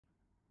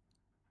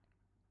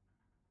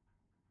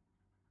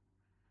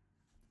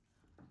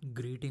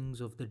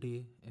Greetings of the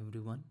day,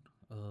 everyone.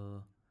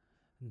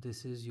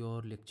 This is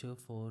your lecture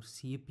for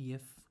CAPF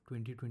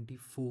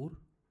 2024.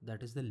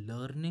 That is the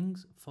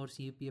learnings for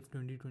CAPF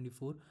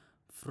 2024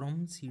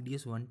 from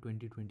CDS 1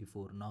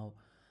 2024. Now,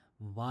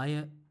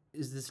 why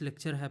is this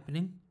lecture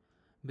happening?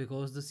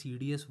 Because the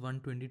CDS 1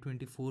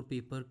 2024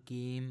 paper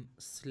came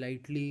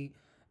slightly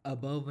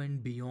above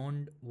and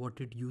beyond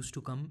what it used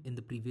to come in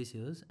the previous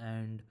years,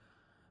 and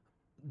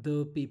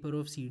the paper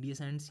of CDS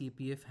and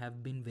CPF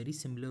have been very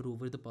similar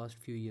over the past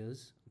few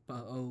years,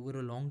 over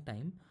a long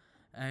time,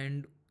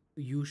 and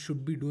you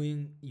should be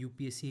doing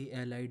UPSC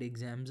allied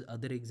exams,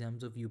 other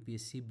exams of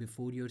UPSC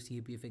before your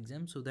CPF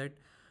exam, so that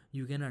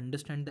you can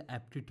understand the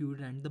aptitude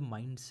and the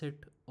mindset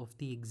of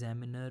the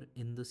examiner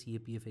in the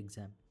CPF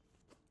exam.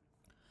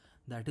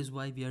 That is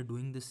why we are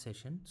doing this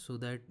session, so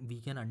that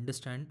we can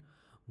understand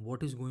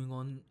what is going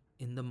on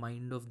in the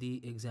mind of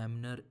the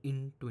examiner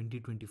in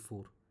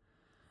 2024.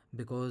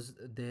 Because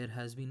there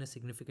has been a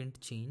significant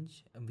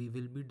change. We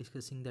will be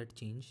discussing that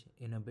change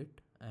in a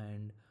bit,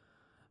 and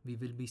we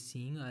will be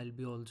seeing, I'll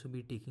be also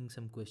be taking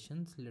some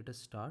questions. Let us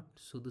start.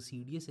 So the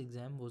CDS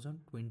exam was on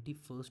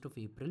 21st of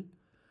April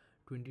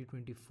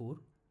 2024,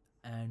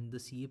 and the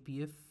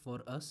CAPF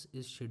for us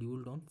is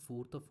scheduled on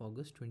 4th of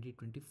August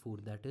 2024.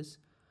 That is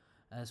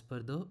as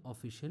per the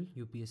official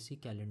UPSC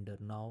calendar.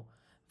 Now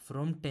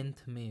from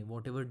 10th May,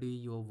 whatever day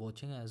you are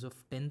watching, as of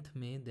 10th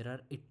May, there are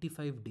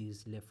 85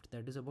 days left.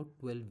 That is about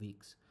 12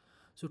 weeks.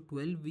 So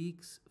 12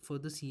 weeks for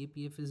the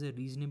CAPF is a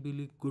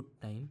reasonably good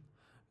time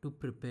to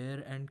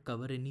prepare and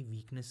cover any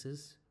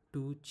weaknesses,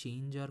 to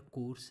change our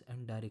course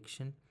and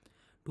direction,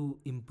 to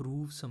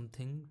improve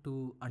something,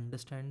 to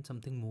understand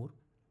something more.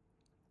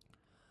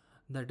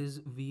 That is,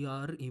 we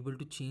are able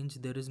to change.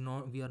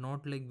 We are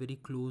not like very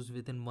close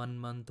within 1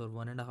 month or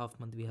 1.5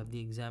 months we have the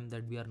exam,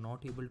 that we are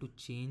not able to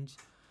change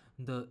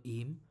the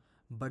aim.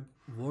 But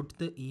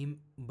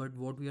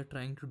what we are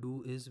trying to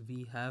do is,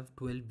 we have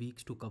 12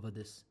 weeks to cover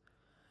this.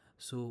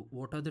 So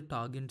what are the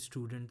target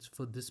students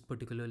for this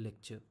particular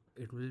lecture?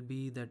 It will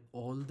be that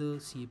all the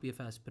CAPF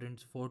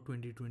aspirants for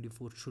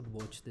 2024 should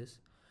watch this.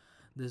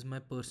 This is my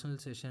personal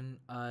session.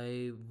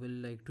 I will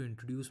like to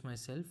introduce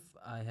myself.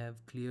 I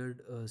have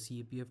cleared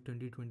CAPF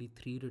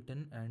 2023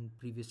 written and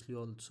previously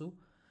also,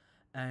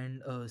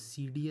 and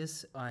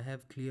CDS I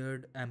have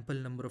cleared ample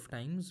number of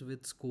times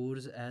with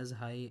scores as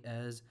high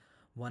as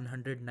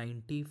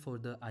 190 for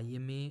the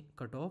IMA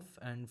cutoff,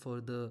 and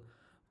for the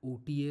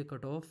OTA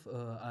cutoff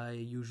I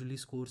usually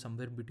score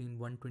somewhere between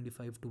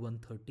 125 to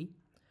 130.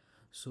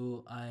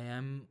 So I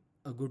am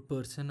a good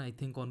person, I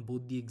think, on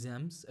both the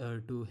exams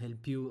to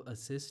help you,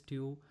 assist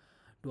you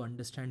to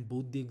understand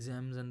both the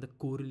exams and the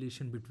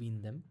correlation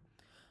between them.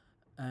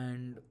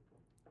 And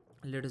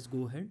let us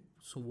go ahead.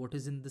 So what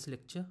is in this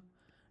lecture?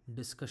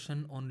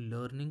 Discussion on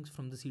learnings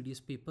from the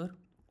CDS paper,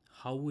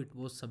 how it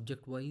was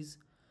subject wise,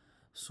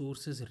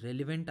 sources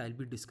relevant. I'll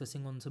be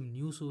discussing on some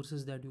new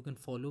sources that you can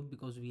follow,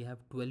 because we have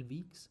 12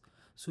 weeks.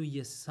 So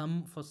yes,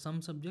 for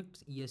some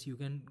subjects, yes, you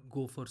can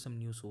go for some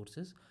new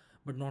sources,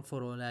 but not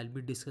for all. I'll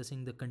be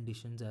discussing the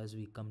conditions as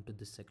we come to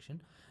this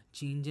section.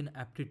 Change in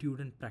aptitude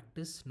and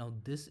practice. Now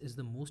this is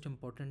the most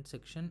important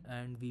section,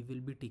 and we will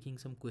be taking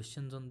some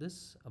questions on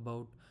this,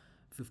 about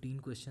 15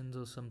 questions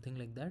or something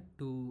like that,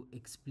 to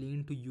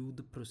explain to you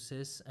the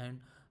process and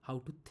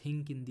how to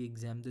think in the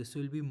exam. This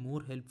will be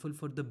more helpful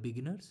for the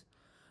beginners,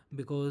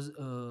 because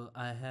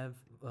I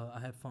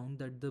have found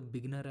that the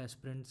beginner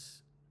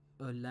aspirants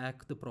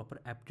lack the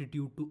proper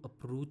aptitude to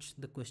approach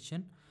the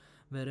question,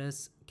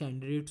 whereas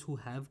candidates who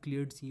have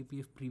cleared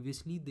CPF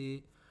previously,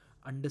 they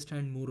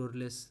understand more or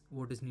less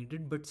what is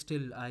needed. But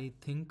still, I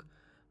think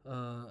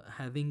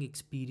having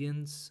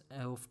experience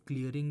of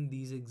clearing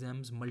these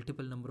exams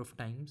multiple number of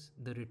times,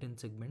 the written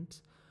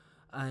segments,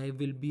 I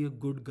will be a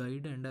good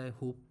guide, and I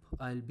hope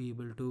I'll be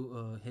able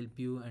to help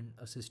you and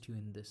assist you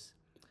in this.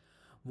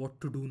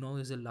 What to do now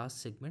is the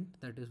last segment,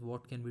 that is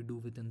what can we do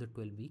within the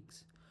 12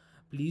 weeks.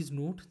 Please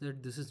note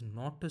that this is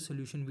not a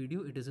solution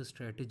video, it is a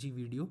strategy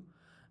video.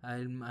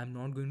 I'm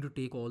not going to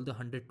take all the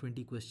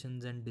 120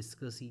 questions and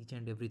discuss each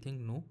and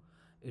everything. No,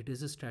 it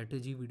is a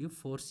strategy video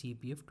for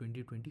CPF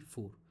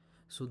 2024.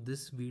 So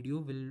this video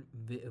will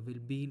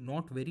be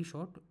not very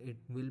short. It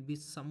will be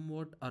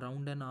somewhat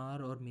around an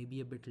hour or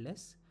maybe a bit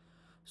less.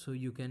 So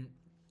you can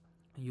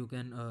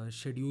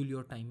schedule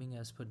your timing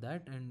as per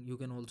that, and you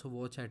can also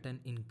watch at an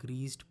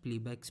increased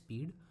playback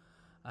speed.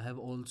 I have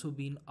also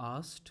been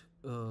asked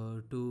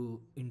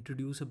to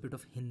introduce a bit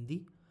of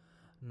Hindi.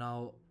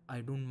 Now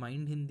I don't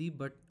mind Hindi,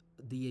 but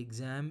the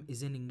exam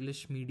is in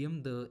English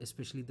medium,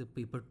 especially the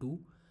paper 2,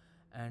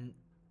 and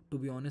to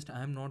be honest,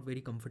 I am not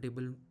very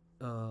comfortable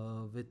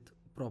with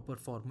proper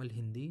formal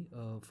Hindi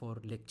for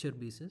lecture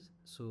basis.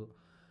 So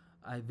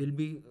I will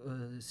be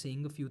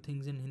saying a few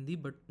things in Hindi,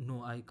 but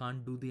no, I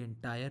can't do the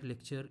entire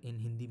lecture in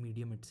Hindi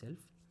medium itself.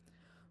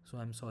 So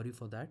I'm sorry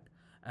for that.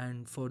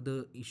 And for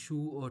the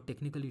issue or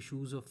technical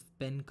issues of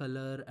pen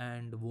color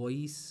and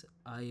voice,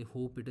 I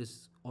hope it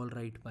is all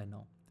right by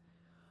now.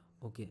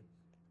 Okay,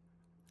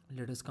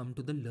 let us come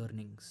to the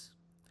learnings.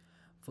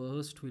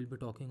 First, we'll be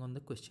talking on the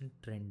question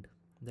trend.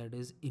 that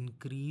is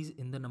increase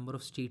in the number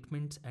of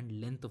statements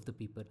and length of the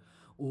paper.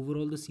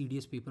 Overall, the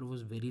CDS paper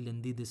was very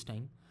lengthy this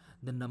time.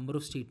 The number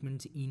of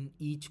statements in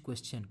each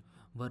question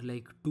were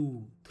like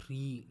two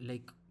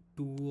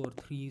or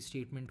three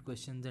statement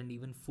questions, and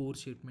even four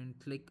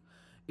statements. Like,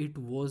 it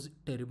was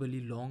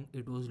terribly long.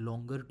 It was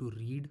longer to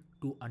read,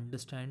 to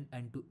understand,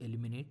 and to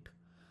eliminate.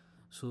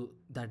 So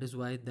that is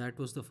why that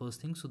was the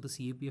first thing. So the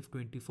CAPF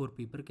 24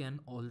 paper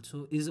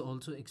is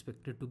also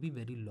expected to be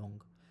very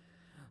long.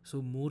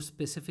 So more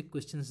specific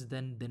questions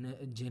than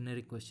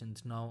generic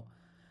questions. Now,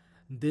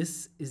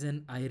 this is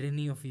an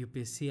irony of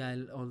UPSC.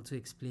 I'll also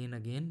explain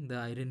again the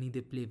irony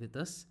they play with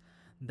us,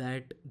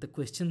 that the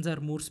questions are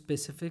more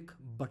specific,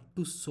 but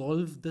to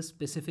solve the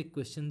specific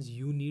questions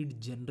you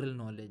need general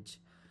knowledge.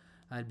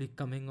 I'll be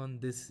coming on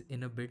this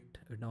in a bit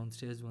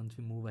downstairs once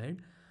we move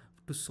ahead.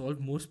 To solve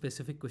more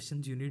specific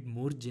questions you need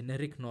more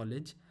generic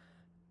knowledge,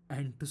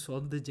 and to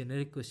solve the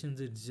generic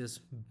questions it's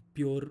just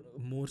pure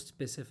more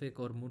specific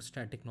or more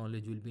static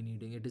knowledge you'll be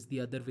needing. It is the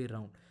other way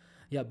around.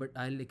 Yeah, but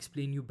I'll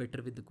explain you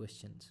better with the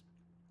questions.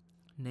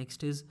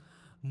 Next is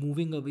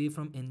moving away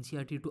from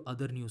NCERT to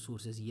other news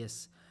sources.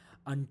 Yes,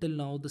 until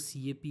now the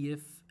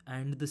CAPF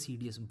and the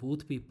CDS,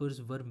 both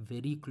papers were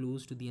very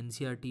close to the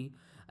NCERT.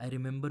 I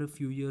remember a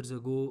few years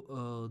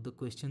ago, the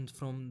questions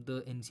from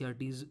the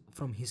NCERTs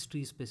from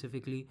history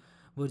specifically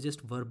were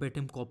just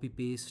verbatim copy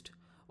paste,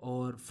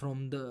 or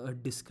from the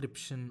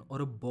description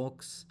or a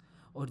box,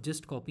 or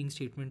just copying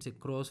statements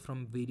across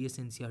from various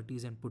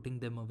NCERTs and putting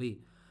them away.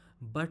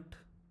 But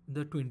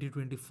the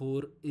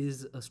 2024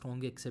 is a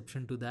strong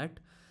exception to that.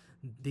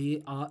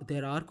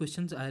 There are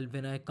questions.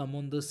 When I come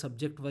on the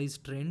subject wise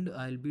trend,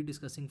 I'll be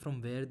discussing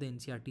from where the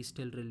NCERT is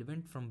still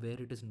relevant, from where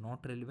it is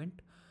not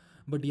relevant.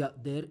 But yeah,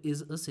 there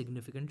is a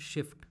significant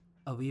shift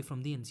away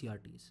from the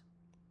NCERTs.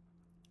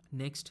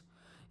 Next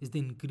is the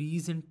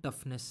increase in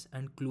toughness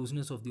and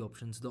closeness of the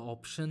options. The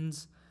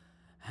options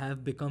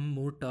have become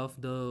more tough.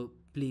 The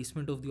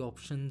placement of the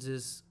options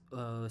is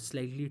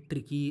slightly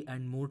tricky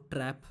and more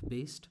trap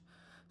based.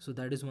 So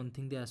that is one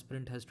thing the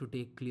aspirant has to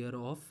take clear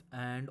of.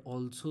 And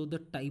also the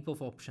type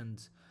of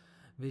options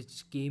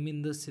which came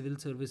in the Civil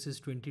Services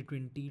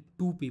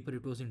 2022 paper,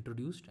 it was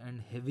introduced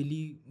and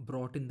heavily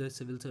brought in the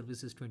Civil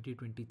Services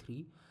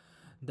 2023.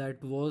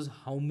 That was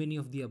how many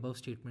of the above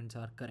statements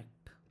are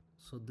correct.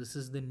 So this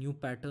is the new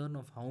pattern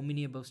of how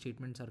many above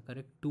statements are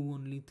correct. 2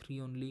 only, 3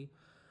 only.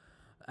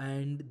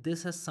 And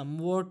this has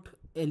somewhat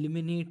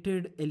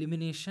eliminated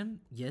elimination.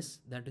 Yes,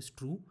 that is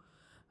true.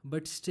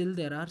 But still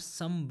there are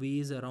some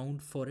ways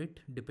around for it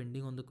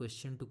depending on the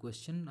question to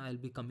question. I'll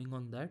be coming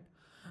on that.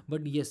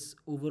 But yes,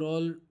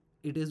 overall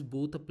it is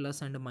both a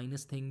plus and a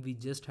minus thing. We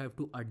just have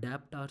to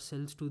adapt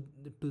ourselves to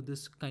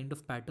this kind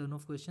of pattern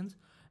of questions,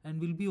 and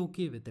we'll be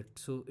okay with it.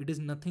 So it is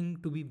nothing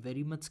to be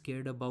very much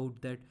scared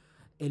about, that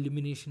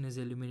elimination is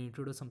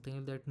eliminated or something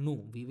like that.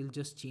 No, we will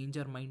just change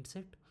our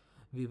mindset.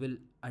 We will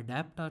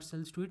adapt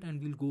ourselves to it and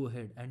we'll go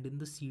ahead. And in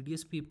the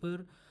CDS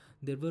paper,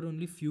 there were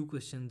only few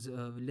questions,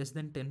 less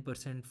than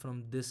 10%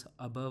 from this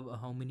above,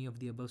 how many of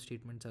the above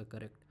statements are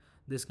correct.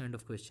 This kind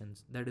of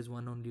questions. That is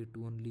 1 only,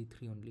 2 only,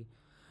 3 only.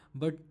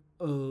 But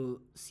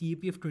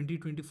CAPF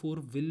 2024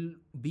 will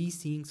be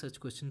seeing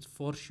such questions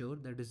for sure.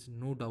 That is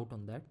no doubt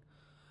on that.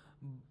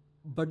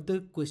 But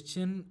the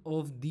question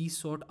of these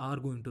sort are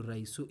going to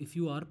rise. So if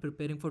you are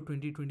preparing for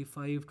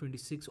 2025,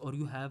 26, or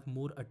you have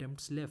more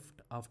attempts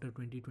left after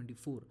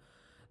 2024,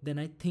 then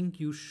I think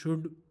you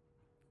should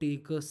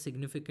take a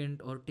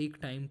significant or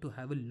take time to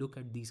have a look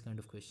at these kind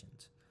of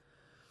questions.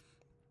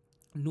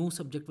 No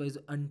subject wise.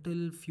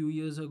 Until few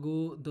years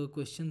ago, the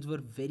questions were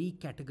very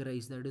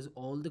categorized. That is,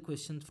 all the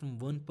questions from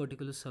one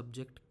particular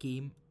subject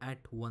came at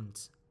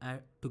once,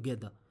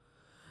 together.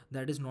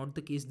 That is not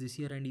the case this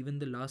year. And even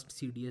the last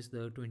CDS,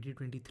 the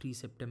 2023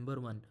 September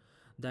one,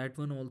 that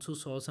one also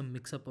saw some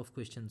mix up of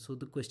questions. So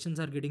the questions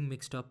are getting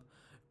mixed up.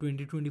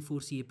 2024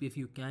 CAPF,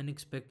 you can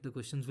expect the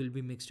questions will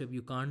be mixed up.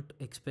 You can't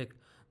expect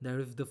that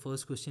if the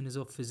first question is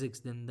of physics,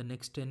 then the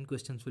next 10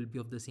 questions will be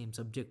of the same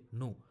subject.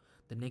 No,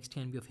 the next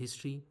can be of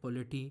history,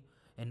 polity,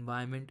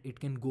 environment. It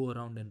can go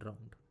around and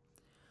round.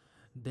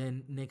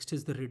 Then next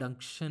is the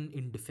reduction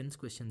in defense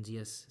questions.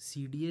 Yes,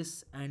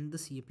 CDS and the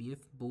CAPF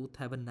both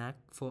have a knack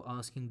for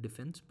asking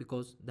defense,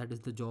 because that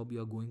is the job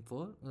you are going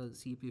for.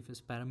 CAPF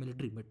is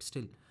paramilitary, but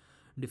still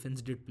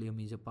defense did play a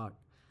major part.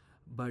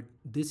 But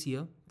this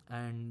year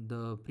and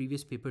the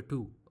previous paper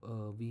too,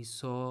 we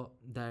saw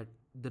that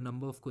the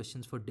number of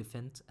questions for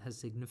defense has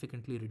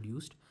significantly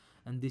reduced,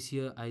 and this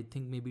year I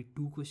think maybe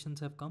 2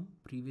 questions have come.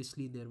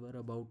 Previously there were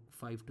about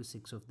 5 to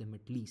 6 of them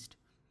at least.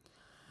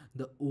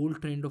 The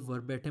old trend of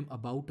verbatim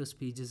about us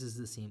pages is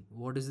the same.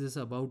 What is this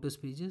about us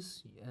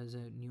pages? As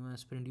a new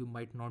aspirant, you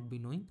might not be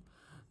knowing.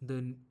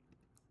 The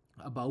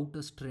about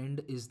us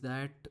trend is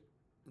that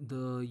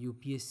the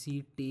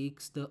UPSC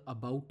takes the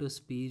about us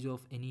page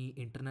of any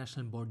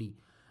international body.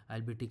 I'll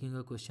be taking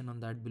a question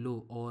on that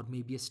below, or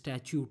maybe a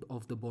statute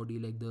of the body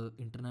like the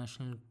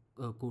International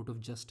Court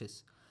of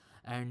Justice,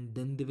 and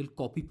then they will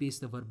copy paste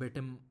the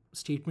verbatim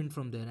statement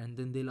from there, and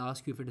then they'll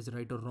ask you if it is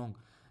right or wrong.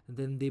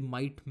 then they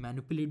might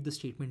manipulate the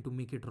statement to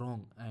make it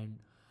wrong, and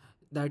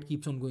that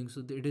keeps on going.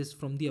 So it is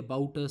from the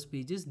about us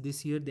pages.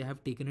 This year they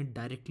have taken it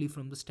directly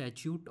from the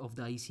statute of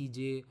the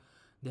ICJ.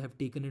 They have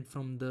taken it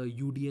from the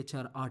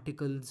UDHR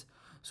articles.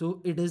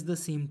 So it is the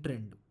same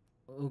trend.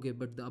 Okay,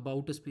 but the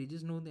about us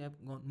pages, no, they have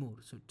gone more.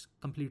 So it's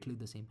completely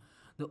the same.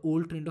 The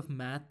old trend of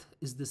math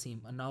is the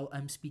same. And now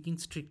I'm speaking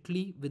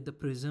strictly with the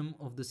prism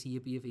of the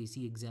CAPF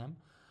AC exam.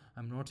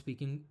 I'm not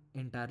speaking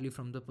entirely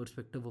from the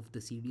perspective of the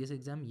CDS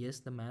exam. Yes,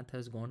 the math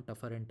has gone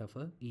tougher and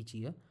tougher each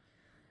year.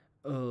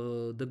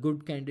 The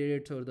good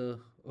candidates or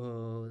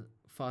the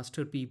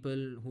faster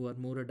people who are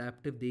more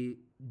adaptive, they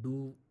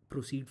do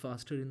proceed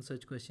faster in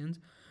such questions.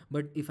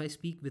 But if I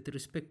speak with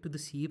respect to the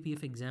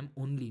CAPF exam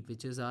only,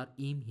 which is our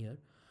aim here,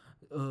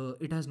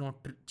 it has not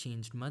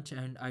changed much,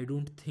 and I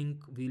don't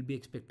think we'll be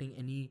expecting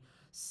any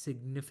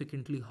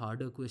significantly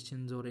harder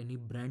questions or any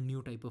brand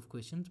new type of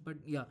questions. But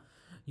yeah,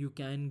 you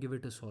can give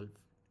it a solve.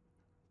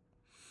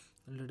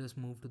 Let us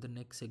move to the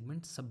next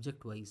segment.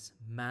 Subject wise,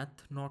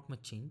 math, not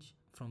much change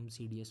from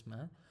CDS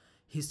math.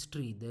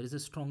 History, there is a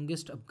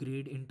strongest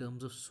upgrade in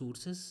terms of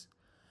sources,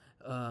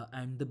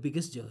 and the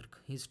biggest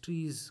jerk.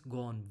 History is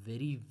gone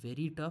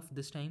very tough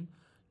this time.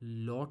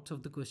 Lots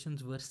of the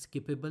questions were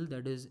skippable,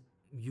 that is,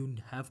 you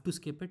have to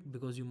skip it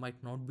because you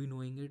might not be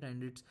knowing it,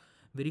 and it's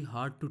very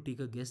hard to take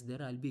a guess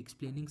there. I'll be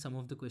explaining some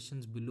of the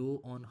questions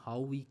below on how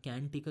we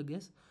can take a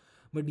guess,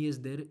 but yes,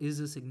 there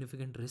is a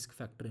significant risk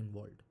factor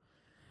involved.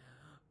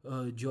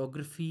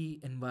 Geography,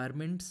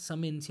 environment,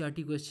 some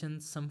NCRT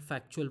questions, some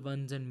factual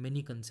ones, and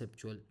many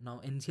conceptual. Now,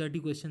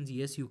 NCRT questions,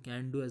 yes, you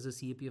can do as a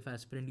CAPF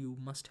aspirant. You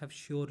must have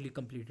surely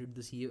completed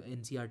the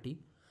NCRT,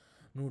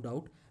 no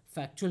doubt.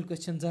 Factual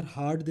questions are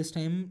hard this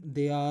time.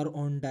 They are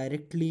on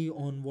directly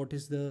on what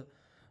is the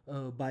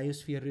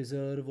biosphere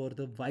reserve or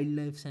the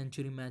wildlife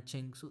sanctuary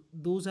matching. So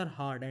those are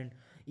hard, and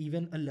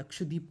even a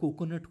Lakshadweep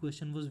coconut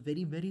question was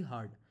very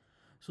hard.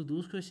 So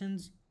those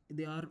questions,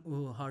 they are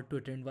hard to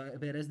attend,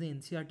 whereas the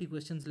NCRT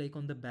questions like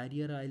on the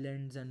barrier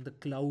islands and the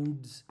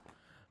clouds,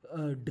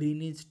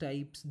 drainage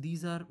types,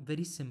 these are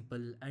very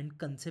simple. And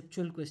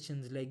conceptual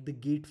questions like the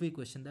gateway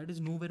question, that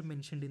is nowhere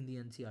mentioned in the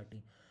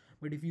NCRT,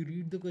 but if you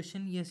read the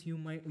question, yes, you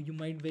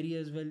might very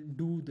as well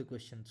do the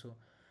question. So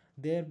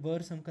there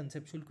were some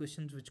conceptual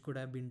questions which could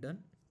have been done.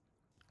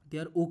 They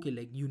are okay,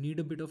 like you need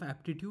a bit of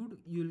aptitude,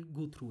 you'll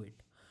go through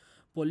it.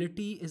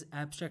 Polity is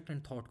abstract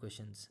and thought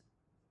questions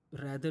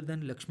rather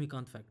than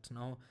Lakshmikant facts.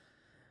 Now,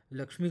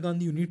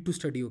 Lakshmikant you need to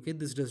study, okay?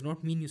 This does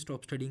not mean you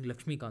stop studying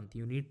Lakshmikant.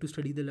 You need to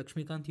study the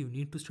Lakshmikant, you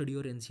need to study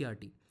your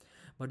NCRT.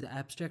 But the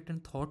abstract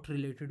and thought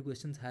related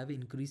questions have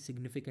increased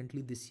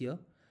significantly this year.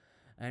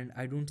 And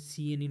I don't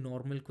see any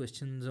normal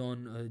questions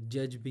on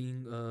judge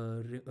being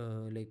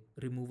like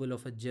removal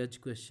of a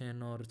judge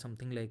question, or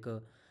something like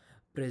a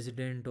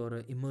president or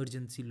a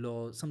emergency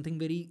law, something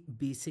very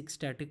basic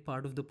static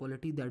part of the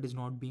polity that is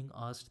not being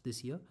asked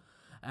this year.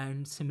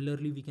 And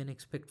similarly we can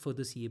expect for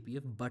the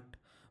CAPF, but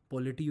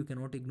polity you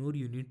cannot ignore.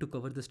 You need to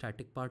cover the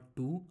static part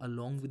too,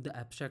 along with the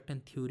abstract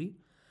and theory.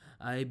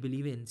 I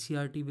believe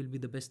NCRT will be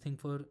the best thing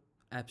for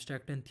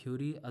abstract and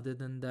theory. Other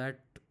than that,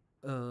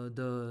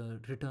 the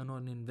return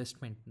on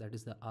investment, that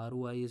is the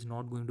ROI, is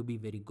not going to be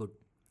very good.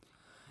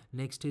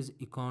 Next is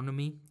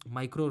economy.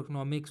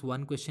 Microeconomics,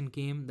 one question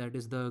came, that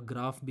is the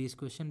graph based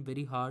question,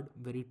 very hard,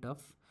 very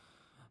tough.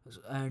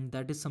 And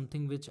that is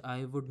something which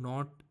I would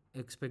not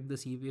expect the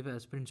CPF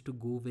aspirants to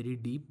go very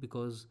deep,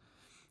 because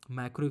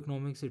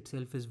macroeconomics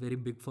itself is very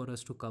big for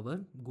us to cover.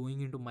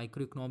 Going into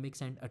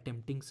microeconomics and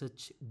attempting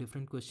such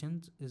different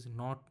questions is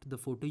not the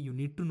forte. You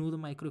need to know the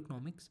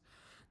microeconomics,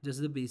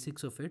 just the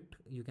basics of it.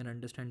 You can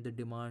understand the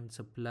demand,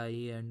 supply,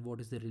 and what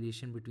is the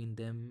relation between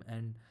them,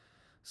 and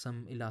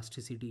some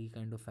elasticity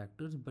kind of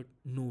factors. But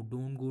no,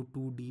 don't go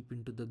too deep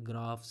into the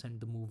graphs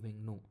and the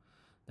moving. No,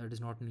 that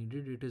is not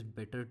needed. It is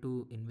better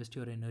to invest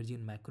your energy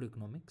in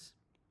macroeconomics.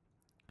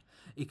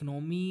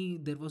 Economy,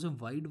 there was a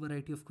wide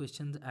variety of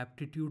questions,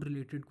 aptitude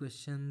related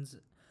questions,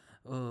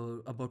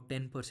 about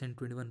 10%,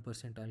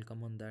 21%. I'll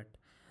come on that.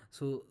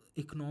 So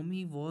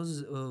economy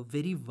was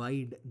very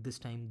wide this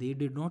time. They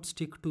did not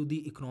stick to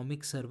the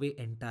economic survey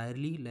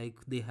entirely like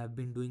they have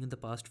been doing in the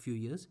past few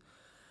years.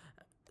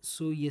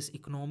 So yes,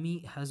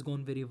 economy has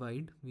gone very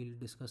wide. We'll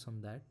discuss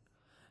on that.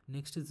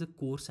 Next is the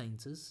core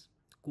sciences.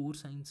 Core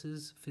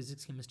sciences,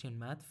 physics, chemistry, and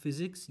math.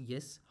 Physics,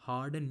 yes,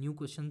 hard and new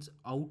questions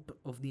out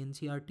of the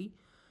NCRT,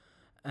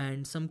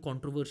 and some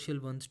controversial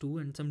ones too,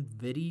 and some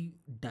very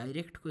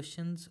direct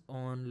questions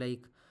on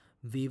like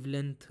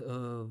wavelength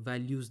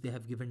values they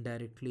have given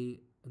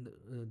directly.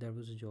 That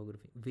was a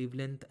geography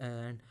wavelength,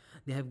 and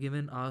they have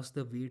given asked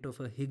the weight of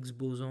a Higgs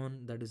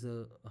boson, that is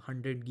a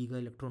 100 giga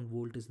electron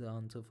volt is the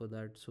answer for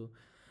that. So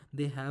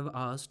they have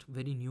asked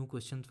very new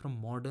questions from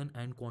modern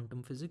and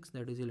quantum physics,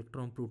 that is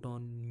electron,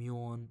 proton,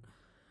 muon,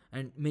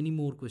 and many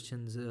more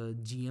questions.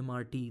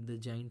 GMRT, the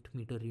giant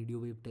meter radio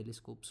wave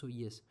telescope. So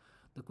yes,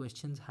 the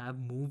questions have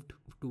moved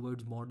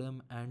towards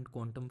modern and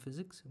quantum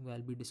physics.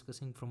 I'll be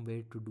discussing from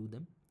where to do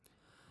them.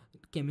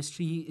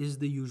 Chemistry is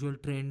the usual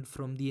trend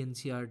from the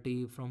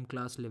NCRT from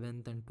class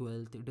 11th and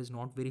 12th. It is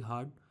not very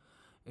hard.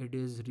 It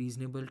is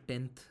reasonable.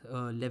 10th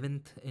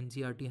 11th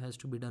NCERT has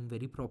to be done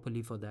very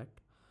properly for that.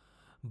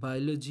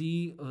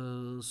 Biology,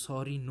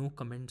 sorry, no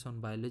comments on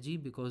biology,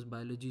 because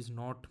biology is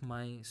not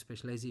my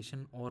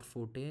specialization or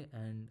forte,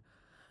 and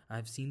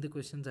I've seen the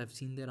questions, I've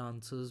seen their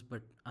answers,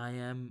 but I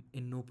am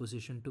in no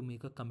position to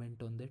make a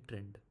comment on their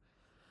trend.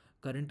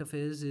 Current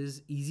affairs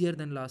is easier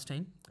than last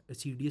time.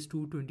 CDS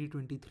 2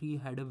 2023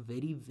 had a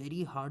very,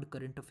 very hard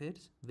current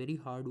affairs, very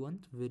hard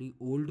ones, very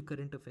old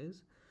current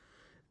affairs.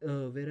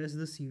 Whereas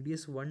the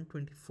CDS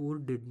 124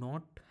 did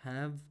not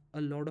have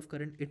a lot of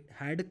current. It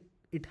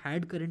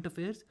had current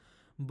affairs,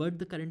 but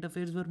the current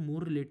affairs were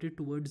more related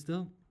towards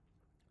the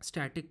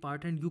static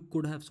part, and you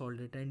could have solved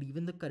it. And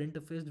even the current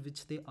affairs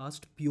which they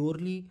asked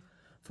purely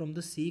from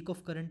the sake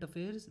of current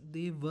affairs,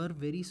 they were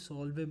very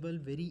solvable,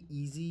 very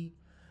easy.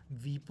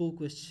 VPO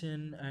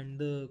question and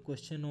the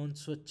question on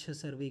Swachh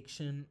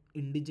Sarvekshan,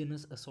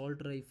 indigenous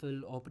assault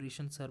rifle,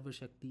 Operation Sarva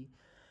Shakti,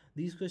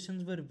 these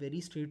questions were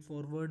very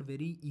straightforward,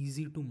 very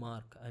easy to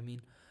mark. I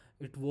mean,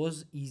 it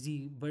was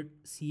easy, but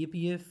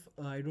CAPF,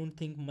 I don't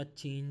think much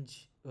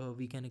change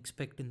we can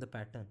expect in the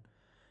pattern.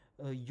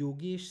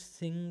 Yogesh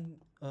Singh,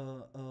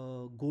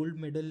 gold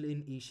medal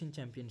in Asian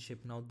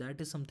Championship. Now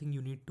that is something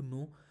you need to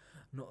know,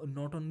 no,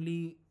 not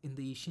only in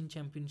the Asian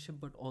Championship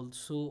but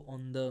also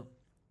on the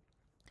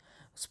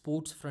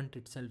sports front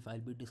itself. I'll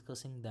be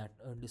discussing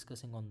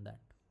on that.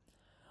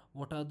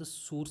 What are the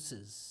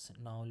sources?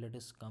 Now let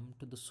us come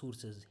to the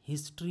sources.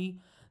 History,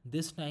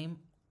 this time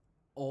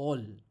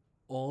all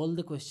all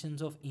the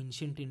questions of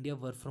ancient India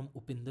were from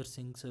Upinder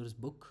Singh sir's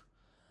book.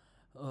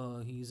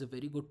 He is a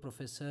very good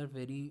professor,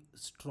 very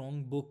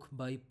strong book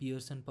by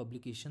Pearson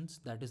Publications.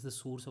 That is the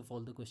source of all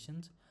the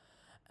questions.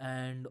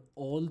 And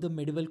all the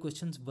medieval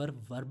questions were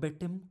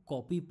verbatim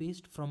copy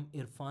paste from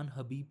Irfan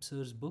Habib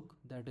sir's book.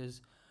 That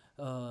is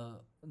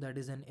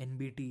an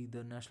NBT,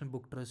 the National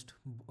Book Trust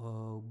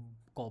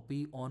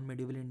copy on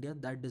medieval India.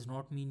 That does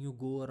not mean you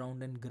go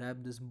around and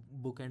grab this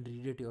book and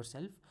read it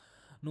yourself.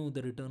 No,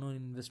 the return on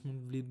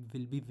investment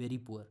will be very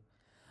poor.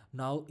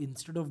 Now,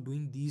 instead of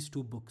doing these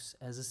two books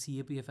as a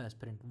CAPF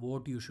aspirant,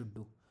 what you should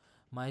do?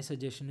 My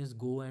suggestion is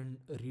go and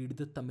read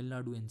the Tamil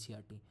Nadu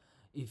NCERT.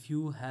 If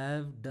you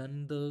have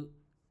done the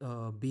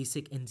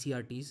basic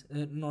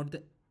NCERTs, not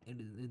the,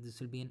 this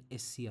will be an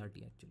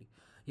SCRT actually.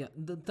 Yeah,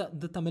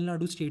 the Tamil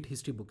Nadu state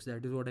history books,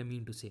 that is what I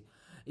mean to say.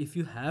 If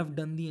you have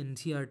done the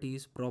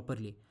NCERTs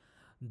properly,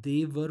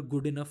 they were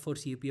good enough for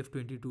CAPF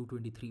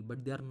 22-23,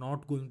 but they are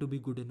not going to be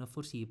good enough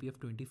for CAPF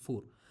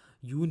 24.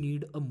 You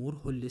need a more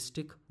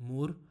holistic,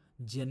 more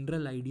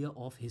general idea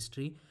of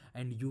history,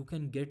 and you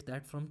can get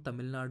that from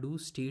Tamil Nadu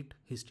state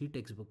history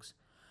textbooks.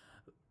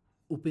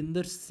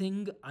 Upinder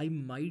Singh, I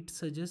might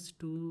suggest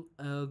to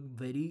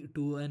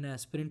an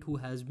aspirant who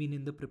has been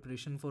in the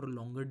preparation for a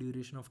longer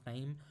duration of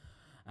time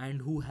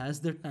and who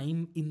has the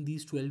time in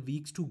these 12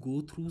 weeks to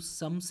go through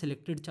some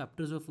selected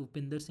chapters of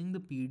Upinder Singh. The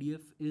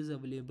PDF is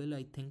available,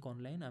 I think,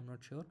 online. I'm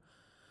not sure.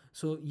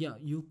 So yeah,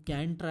 you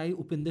can try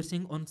Upinder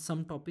Singh on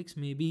some topics,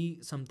 maybe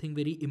something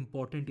very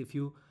important. If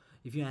you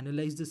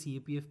analyze the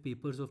CAPF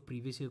papers of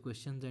previous year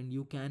questions, and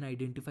you can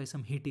identify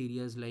some hit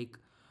areas like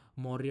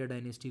Maurya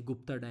dynasty,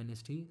 Gupta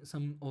dynasty,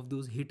 some of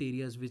those hit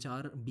areas which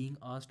are being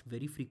asked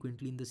very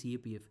frequently in the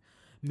CAPF,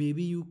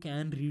 maybe you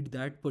can read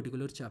that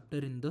particular chapter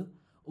in the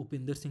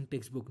Upinder Singh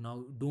textbook.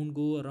 Now, don't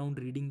go around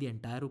reading the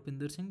entire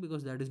Upinder Singh,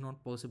 because that is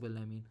not possible.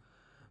 I mean,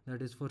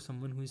 that is for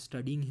someone who is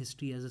studying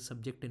history as a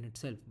subject in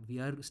itself. We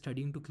are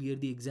studying to clear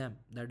the exam.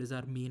 That is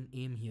our main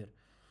aim here.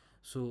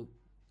 So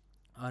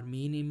our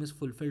main aim is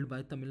fulfilled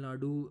by Tamil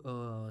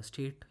Nadu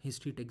state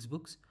history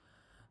textbooks.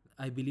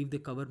 I believe they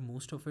cover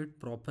most of it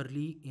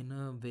properly in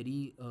a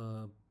very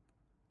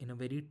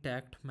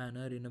tact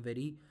manner, in a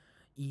very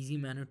easy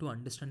manner to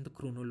understand the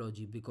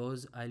chronology,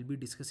 because I'll be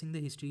discussing the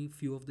history,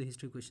 few of the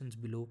history questions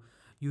below.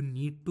 You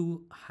need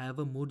to have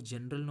a more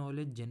general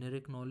knowledge,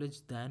 generic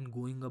knowledge, than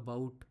going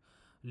about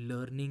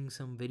learning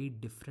some very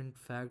different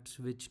facts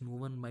which no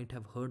one might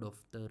have heard of.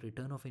 The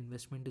return of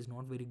investment is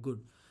not very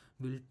good.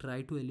 We'll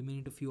try to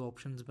eliminate a few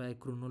options by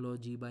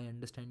chronology, by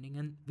understanding,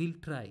 and we'll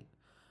try.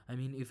 I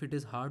mean, if it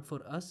is hard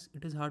for us,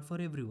 it is hard for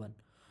everyone.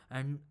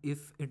 And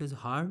if it is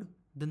hard,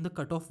 then the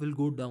cutoff will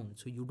go down.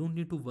 So you don't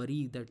need to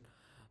worry that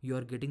you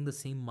are getting the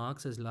same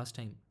marks as last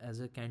time. As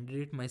a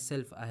candidate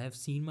myself, I have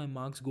seen my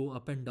marks go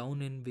up and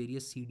down in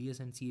various CDS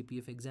and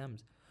CAPF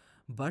exams.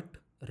 But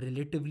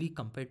relatively,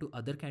 compared to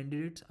other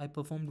candidates, I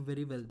performed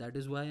very well. That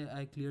is why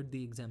I cleared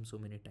the exam so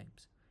many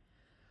times.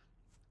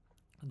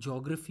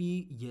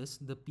 Geography, yes,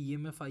 the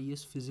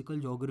PMFIS physical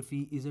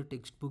geography is a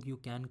textbook you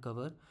can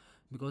cover,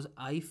 because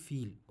I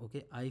feel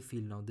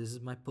now, this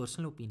is my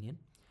personal opinion,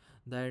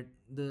 that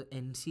the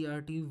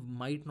NCERT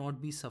might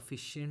not be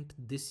sufficient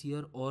this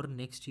year or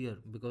next year,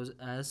 because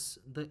as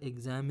the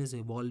exam is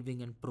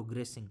evolving and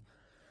progressing,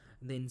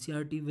 the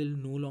NCERT will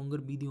no longer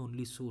be the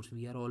only source.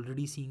 We are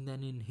already seeing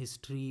that in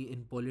history,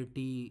 in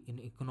polity, in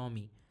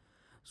economy.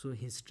 So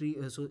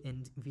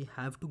we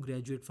have to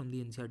graduate from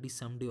the NCERT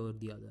someday or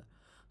the other.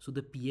 So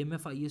the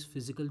PMFIS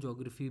physical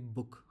geography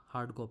book,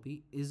 hard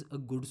copy, is a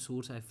good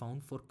source I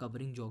found for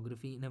covering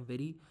geography in a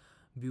very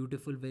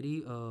beautiful,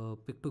 very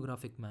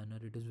pictographic manner.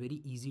 It is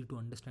very easy to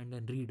understand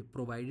and read,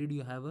 provided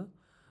you have a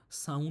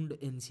sound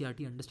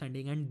NCRT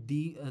understanding. And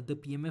the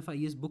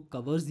PMFIS book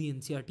covers the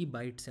NCRT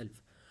by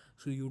itself,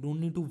 so you don't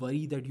need to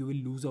worry that you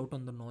will lose out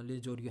on the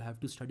knowledge or you have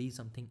to study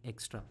something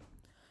extra.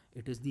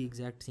 It is the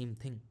exact same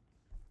thing.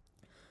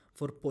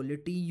 For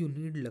polity, you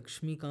need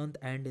Lakshmikant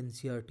and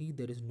NCRT.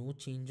 There is no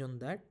change on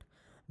that.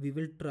 We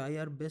will try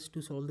our best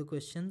to solve the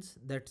questions.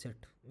 That's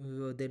it.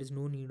 There is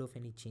no need of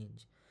any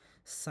change.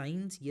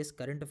 Science, yes,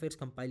 current affairs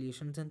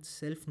compilations and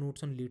self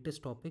notes on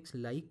latest topics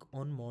like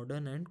on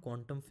modern and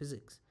quantum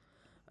physics.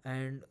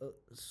 And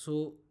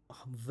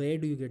where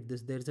do you get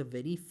this? There's a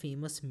very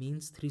famous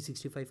Means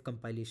 365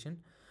 compilation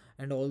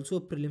and also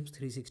a Prelims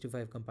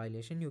 365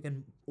 compilation. You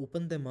can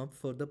open them up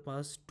for the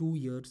past 2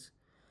 years,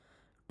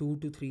 2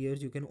 to 3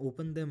 years. You can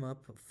open them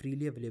up,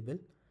 freely available.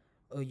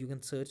 You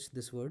can search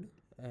this word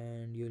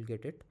and you'll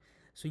get it.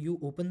 So you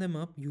open them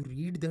up, you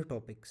read the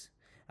topics.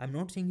 I'm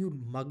not saying you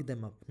mug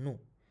them up, no.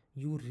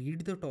 You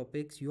read the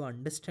topics, you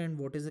understand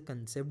what is the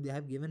concept. They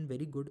have given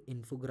very good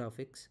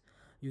infographics.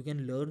 You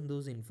can learn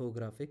those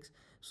infographics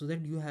so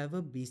that you have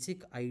a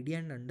basic idea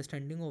and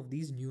understanding of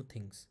these new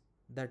things.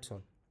 That's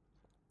all.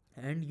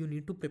 And you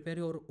need to prepare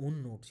your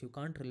own notes. You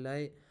can't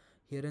rely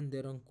here and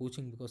there on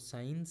coaching, because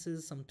science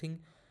is something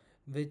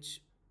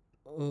which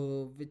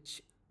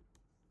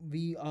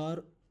we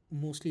are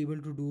mostly able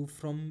to do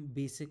from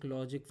basic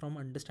logic, from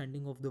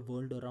understanding of the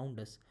world around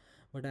us.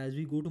 But as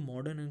we go to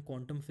modern and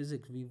quantum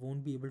physics, we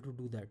won't be able to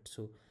do that.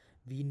 So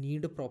we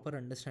need a proper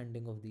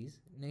understanding of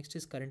these. Next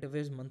is current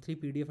affairs monthly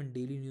PDF and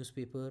daily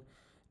newspaper.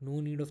 No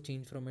need of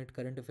change from it.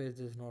 Current affairs,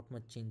 there's not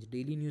much change.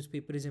 Daily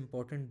newspaper is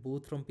important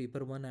both from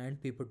paper 1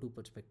 and paper 2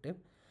 perspective.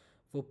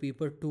 For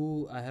paper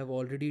 2, I have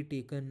already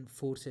taken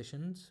 4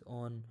 sessions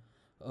on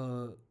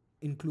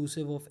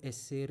inclusive of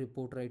essay,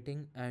 report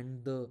writing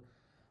and the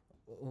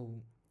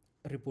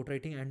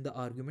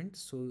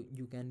arguments, so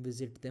you can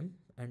visit them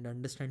and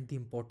understand the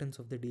importance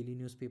of the daily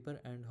newspaper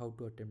and how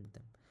to attempt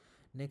them.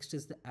 Next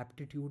is the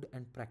aptitude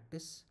and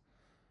practice.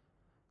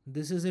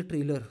 This is a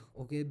trailer,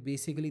 okay?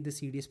 Basically the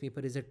CDS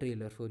paper is a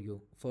trailer for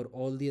you. For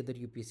all the other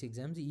UPSC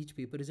exams, each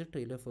paper is a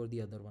trailer for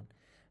the other one.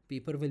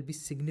 Paper will be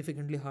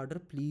significantly harder,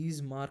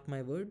 please mark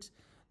my words.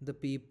 The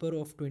paper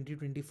of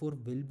 2024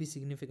 will be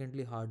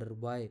significantly harder.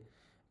 Why?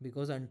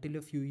 Because until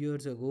a few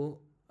years ago,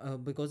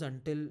 because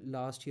until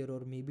last year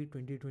or maybe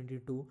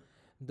 2022,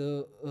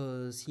 the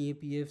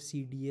CAPF,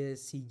 CDS,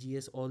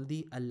 CGS, all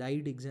the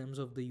allied exams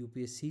of the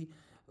UPSC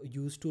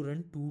used to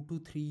run 2 to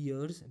 3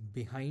 years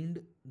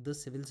behind the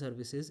civil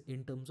services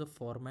in terms of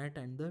format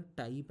and the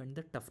type and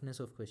the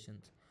toughness of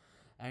questions.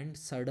 And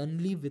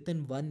suddenly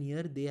within 1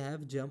 year they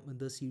have jumped,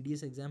 the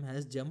CDS exam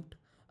has jumped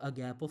a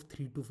gap of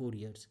 3 to 4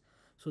 years.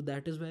 So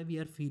that is why we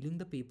are feeling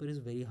the paper is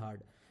very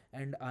hard,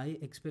 and I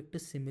expect a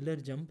similar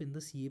jump in the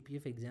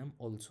CAPF exam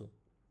also.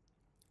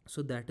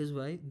 So that is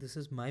why this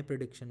is my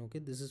prediction, okay?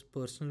 This is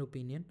personal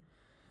opinion.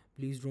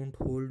 Please don't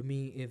hold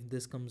me if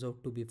this comes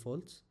out to be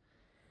false.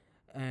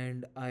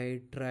 And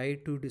I try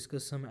to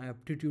discuss some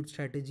aptitude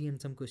strategy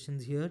and some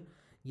questions here.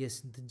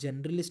 Yes, the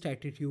generalist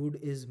attitude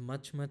is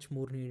much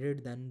more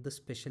needed than the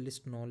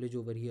specialist knowledge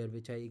over here,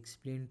 which I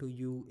explained to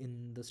you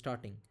in the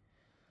starting.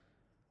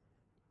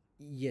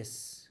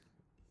 Yes,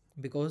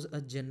 because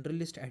a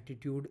generalist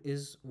attitude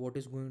is what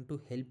is going to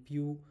help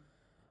you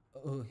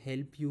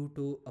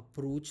to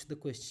approach the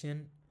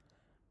question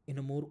in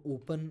a more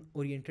open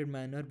oriented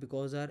manner,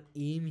 because our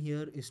aim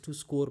here is to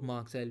score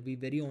marks. I'll be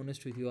very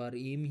honest with you. Our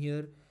aim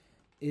here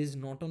is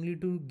not only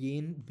to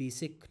gain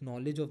basic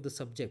knowledge of the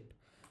subject,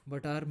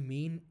 but our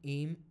main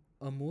aim,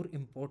 a more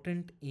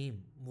important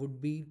aim,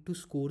 would be to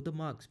score the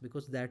marks,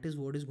 because that is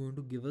what is going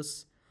to give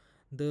us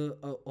the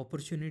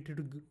opportunity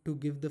to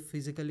give the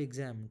physical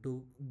exam,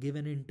 to give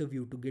an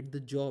interview, to get the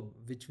job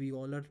which we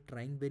all are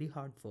trying very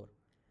hard for.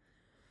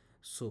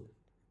 So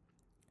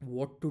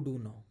what to do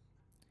now?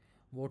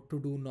 What to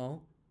do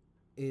now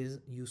is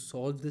you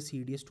solve the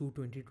CDS 2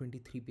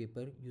 2023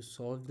 paper, you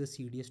solve the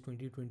CDS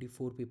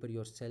 2024 paper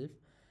yourself.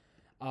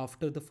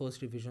 After the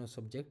first revision of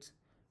subjects,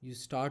 you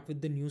start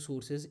with the new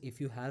sources if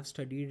you have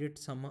studied it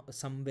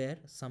somewhere,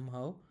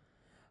 somehow,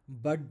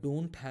 but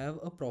don't have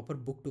a proper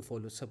book to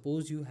follow.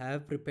 Suppose you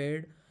have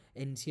prepared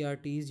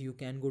NCRTs, you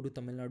can go to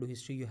Tamil Nadu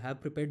history. You have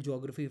prepared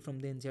geography from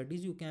the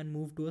NCRTs, you can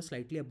move to a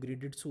slightly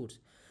upgraded source.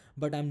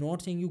 But I'm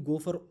not saying you go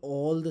for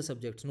all the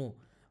subjects, no.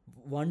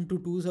 1 to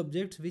 2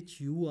 subjects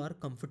which you are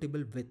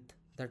comfortable with,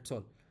 that's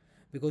all.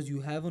 Because you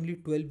have only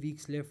 12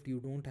 weeks left, you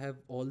don't have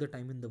all the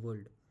time in the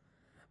world.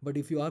 But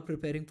if you are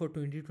preparing for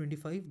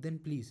 2025, then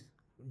please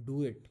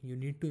do it. You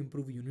need to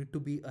improve, you need to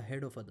be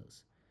ahead of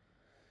others.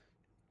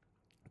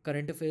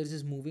 Current affairs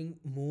is moving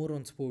more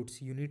on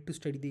sports. You need to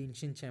study the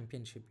Ancient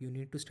Championship, you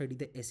need to study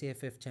the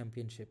SAFF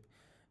Championship,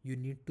 you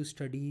need to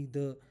study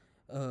the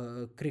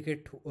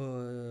cricket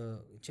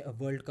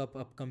World Cup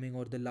upcoming,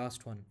 or the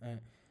last one.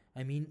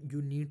 I mean,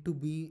 you need to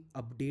be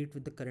update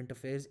with the current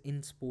affairs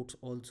in sports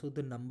also.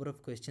 The number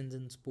of questions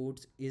in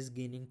sports is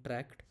gaining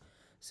tracked.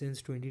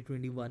 since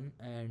 2021.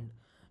 And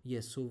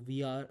yes, so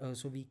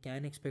we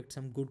can expect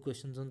some good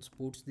questions on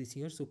sports this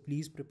year. So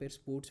please prepare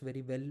sports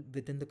very well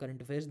within the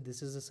current affairs.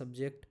 This is a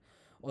subject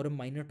or a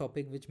minor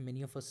topic which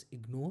many of us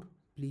ignore.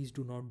 Please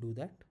do not do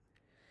that.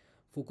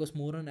 Focus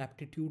more on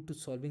aptitude to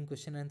solving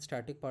question and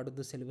static part of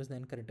the syllabus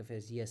than current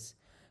affairs. Yes,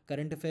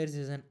 current affairs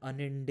is an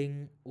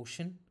unending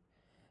ocean,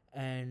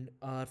 and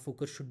our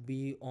focus should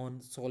be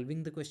on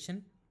solving the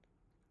question,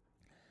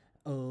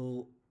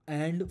 uh,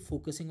 and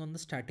focusing on the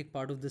static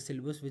part of the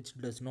syllabus, which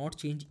does not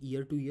change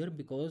year to year,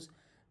 because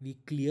we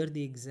clear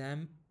the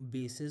exam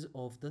basis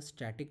of the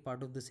static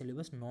part of the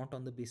syllabus, not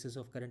on the basis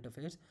of current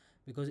affairs.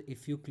 Because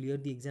if you clear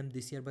the exam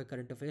this year by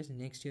current affairs,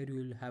 next year you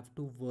will have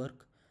to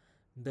work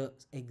the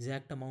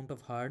exact amount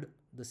of hard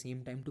the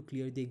same time to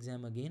clear the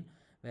exam again.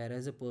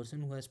 Whereas a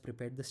person who has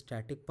prepared the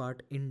static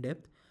part in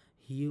depth,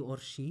 he or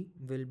she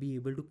will be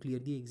able to clear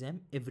the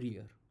exam every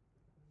year.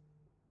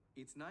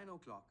 It's 9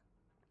 o'clock.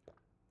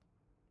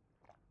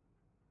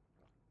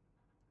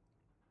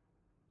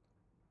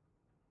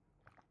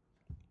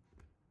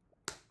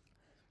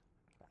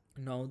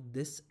 Now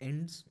this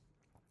ends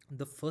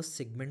the first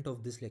segment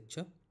of this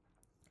lecture.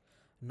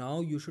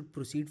 Now you should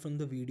proceed from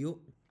the video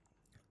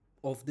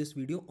of this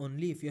video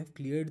only if you have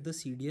cleared the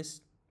CDS,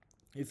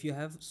 if you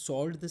have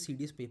solved the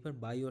CDS paper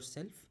by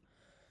yourself.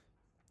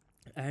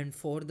 And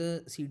for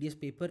the CDS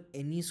paper,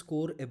 any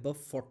score above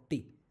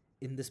 40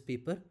 in this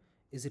paper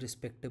is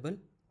respectable.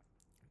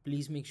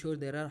 Please make sure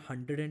there are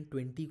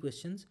 120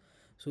 questions.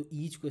 So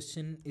each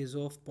question is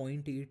of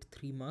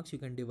 0.83 marks. You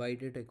can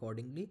divide it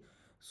accordingly.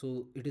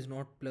 So it is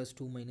not plus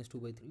 2 minus 2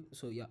 by 3.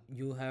 So yeah,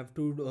 you have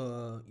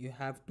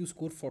to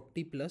score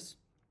 40 plus.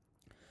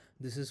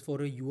 This is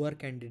for a UR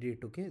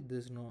candidate, okay?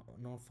 This is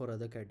not for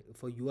other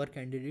for UR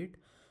candidate.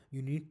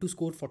 You need to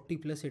score 40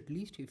 plus at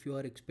least if you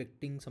are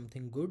expecting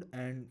something good,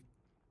 and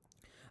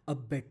a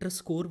better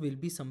score will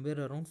be somewhere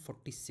around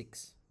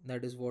 46.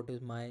 That is what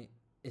is my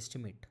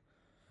estimate.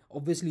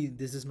 Obviously,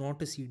 this is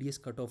not a CDS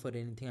cutoff or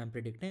anything I'm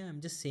predicting. I'm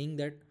just saying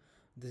that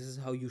this is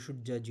how you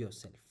should judge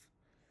yourself.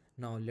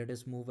 Now let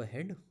us move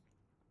ahead.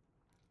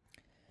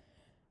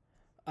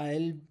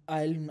 I'm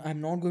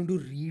not going to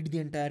read the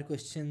entire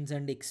questions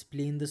and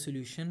explain the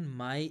solution.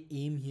 My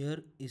aim here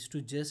is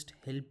to just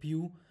help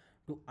you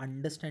to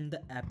understand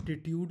the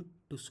aptitude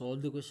to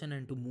solve the question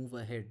and to move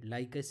ahead.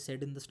 Like I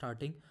said in the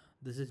starting,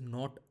 this is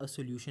not a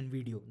solution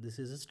video. This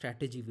is a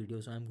strategy video.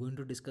 So I'm going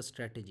to discuss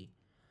strategy.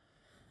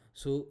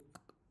 So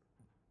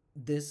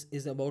this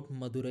is about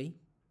Madurai.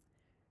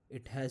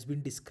 It has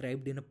been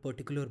described in a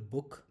particular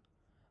book,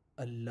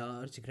 a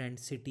large grand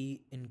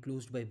city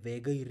enclosed by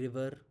Vaigai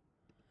River.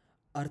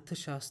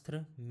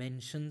 Arthashastra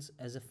mentions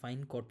as a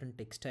fine cotton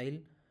textile,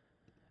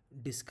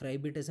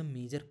 describe it as a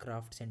major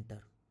craft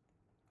center.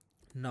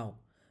 Now,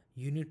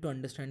 you need to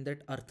understand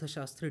that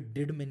Arthashastra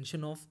did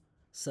mention of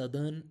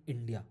southern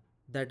India.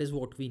 That is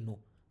what we know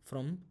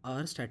from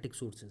our static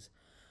sources.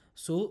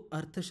 So,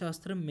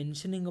 Arthashastra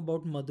mentioning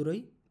about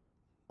Madurai,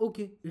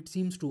 okay, it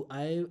seems true.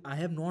 I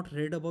have not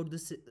read about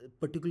this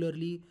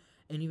particularly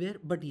anywhere,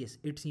 but yes,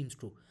 it seems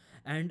true.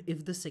 And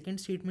if the second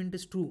statement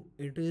is true,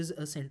 it is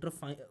a center of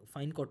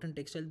fine cotton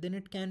textile, then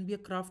it can be a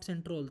craft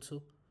center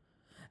also.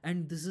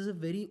 And this is a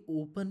very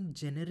open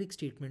generic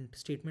statement,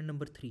 statement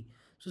number 3.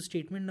 So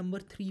statement number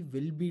 3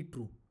 will be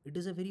true. It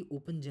is a very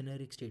open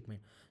generic statement.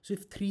 So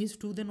if 3 is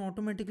true, then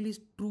automatically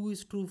true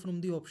is true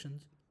from the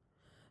options.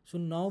 So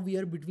now we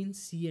are between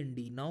C and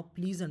D. Now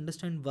please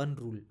understand one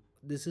rule.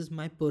 This is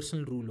my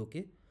personal rule,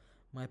 okay?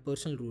 My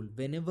personal rule.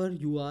 Whenever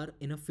you are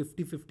in a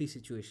 50-50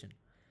 situation,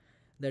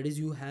 that is,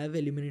 you have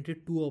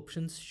eliminated 2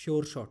 options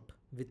sure shot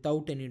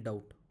without any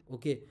doubt,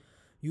 okay,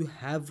 you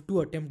have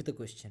to attempt the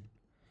question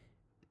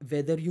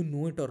whether you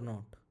know it or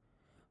not.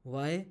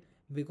 Why?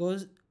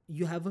 Because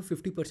you have a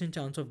 50%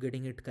 chance of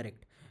getting it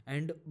correct,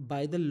 and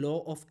by the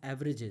law of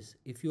averages,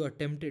 if you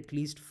attempt at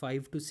least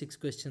 5 to 6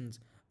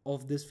 questions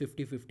of this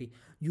 50-50,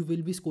 you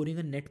will be scoring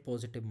a net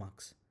positive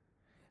marks.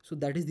 So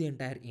that is the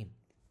entire aim.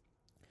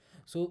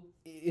 So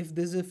if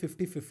this is a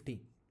 50-50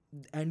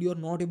 and you are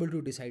not able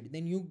to decide,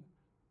 then you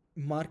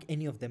mark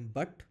any of them.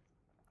 But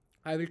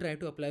I will try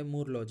to apply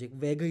more logic.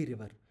 Vaigai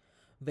River.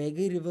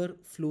 Vaigai River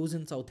flows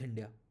in South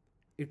India.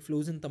 It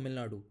flows in Tamil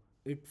Nadu.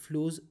 It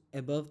flows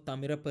above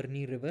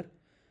Tamiraparni River,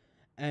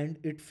 and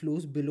it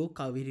flows below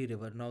Kaveri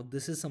River. Now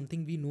this is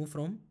something we know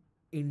from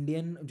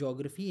Indian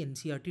Geography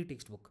NCERT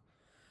textbook.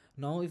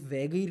 Now if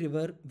Vaigai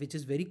River, which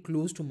is very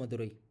close to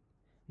Madurai,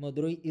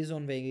 Madurai is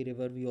on Vaigai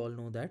River, we all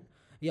know that.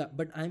 Yeah,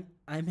 but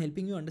I'm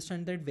helping you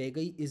understand that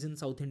Vaigai is in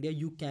South India.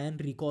 You can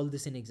recall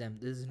this in exam.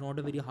 This is not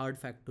a very hard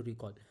fact to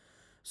recall.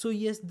 So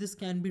yes, this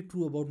can be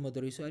true about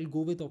Madurai. So I'll go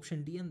with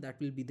option D, and that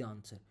will be the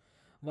answer.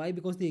 Why?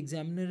 Because the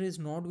examiner is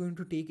not going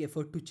to take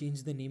effort to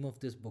change the name of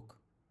this book.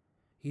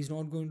 He's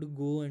not going to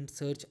go and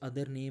search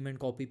other name and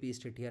copy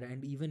paste it here.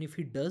 And even if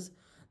he does,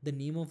 the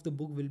name of the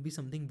book will be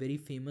something very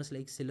famous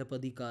like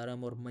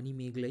Silapadikaram or Mani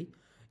Meglai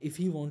if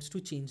he wants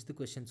to change the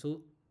question.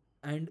 So,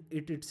 and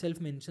it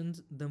itself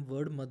mentions the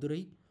word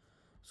Madurai.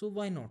 So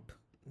why not?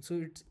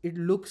 So it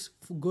looks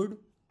good.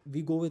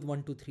 we go with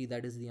 1 2 3.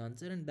 That is the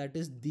answer, and that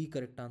is the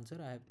correct answer.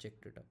 I have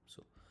checked it up.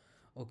 So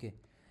okay,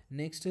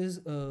 next is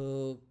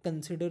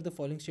consider the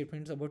following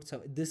statements about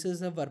this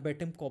is a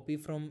verbatim copy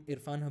from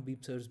Irfan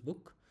Habib sir's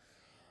book.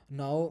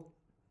 Now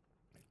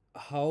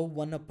how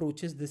one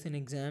approaches this in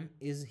exam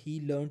is he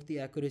learnt the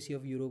accuracy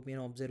of European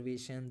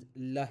observations,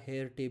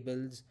 Lahire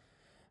tables,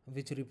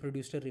 which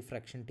reproduced a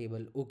refraction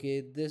table.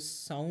 Okay, this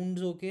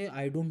sounds okay.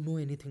 I don't know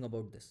anything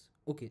about this.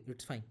 Okay,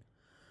 it's fine.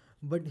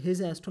 But his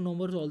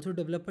astronomers also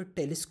develop a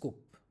telescope.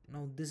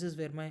 Now this is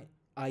where my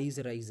eyes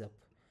rise up.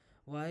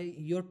 Why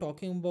you're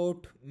talking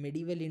about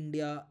medieval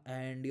India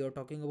and you're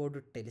talking about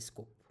a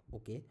telescope,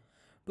 okay,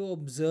 to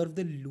observe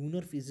the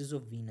lunar phases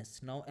of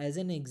Venus. Now as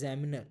an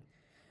examiner,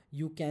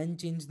 you can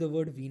change the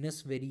word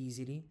Venus very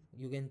easily.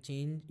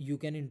 You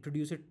can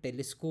introduce a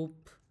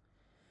telescope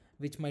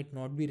which might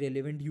not be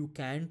relevant. You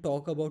can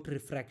talk about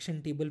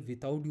refraction table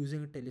without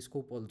using a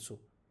telescope also,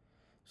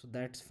 so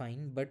that's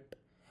fine. But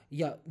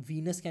yeah,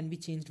 Venus can be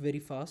changed very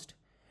fast.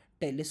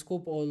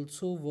 Telescope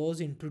also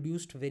was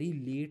introduced very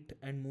late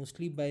and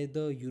mostly by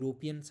the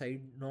European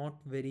side,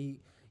 not very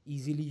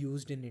easily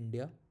used in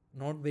India,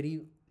 not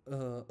very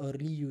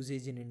early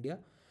usage in India.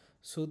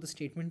 So the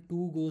statement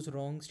 2 goes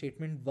wrong.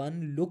 Statement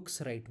 1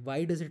 looks right.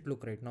 Why does it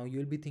look right? Now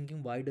you'll be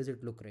thinking, why does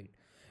it look right?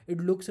 It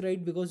looks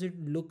right because it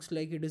looks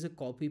like it is a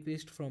copy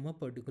paste from a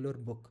particular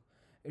book.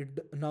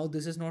 Now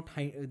this is not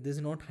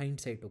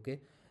hindsight,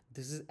 okay?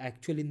 This is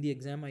actual in the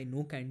exam. I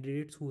know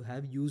candidates who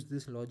have used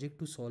this logic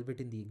to solve it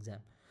in the exam.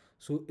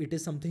 So it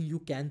is something you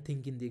can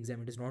think in the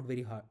exam. It is not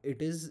very hard.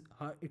 It is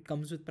hard. It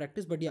comes with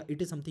practice, but yeah,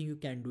 it is something you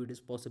can do. It is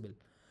possible.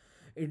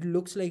 It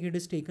looks like it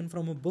is taken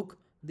from a book.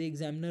 The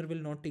examiner will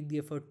not take the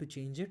effort to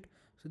change it.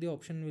 So the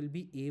option will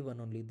be A1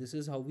 only. This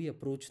is how we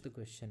approach the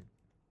question.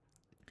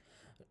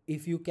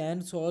 If you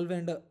can solve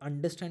and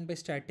understand by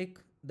static,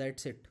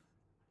 that's it.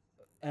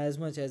 As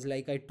much as,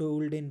 like I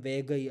told in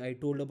Vegai, I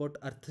told about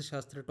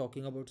Arthashastra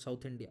talking about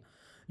South India.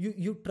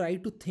 You try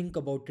to think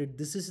about it.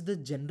 This is the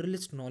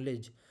generalist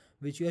knowledge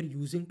which you are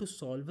using to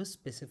solve a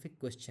specific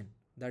question.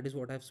 That is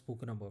what I've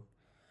spoken about.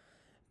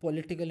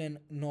 Political and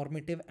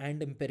normative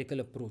and empirical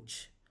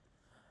approach.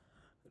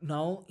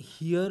 Now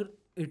here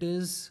it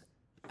is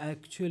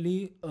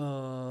actually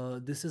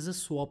this is a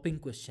swapping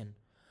question.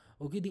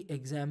 Okay, the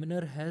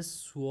examiner has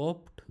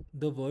swapped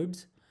the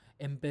words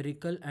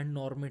empirical and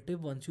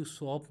normative. Once you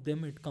swap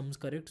them, it comes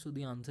correct. So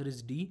the answer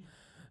is D.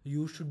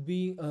 You should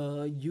be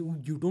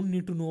you don't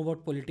need to know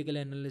about political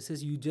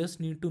analysis. You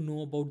just need to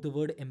know about the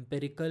word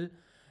empirical,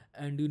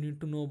 and you need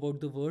to know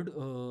about the word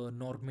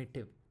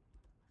normative.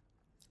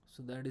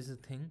 So that is the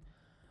thing.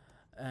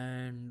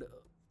 And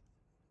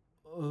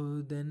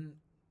then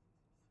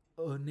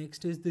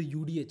next is the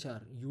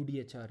UDHR.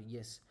 UDHR,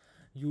 yes.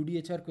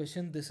 UDHR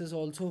question. This is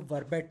also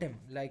verbatim.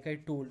 Like I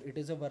told, it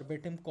is a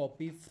verbatim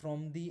copy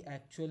from the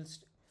actual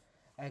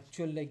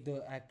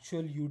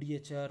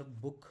UDHR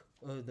book.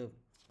 The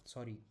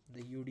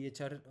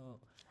UDHR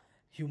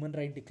Human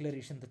Right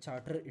Declaration. The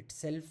charter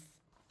itself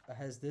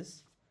has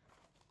this.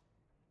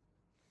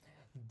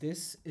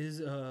 This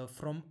is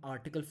from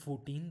Article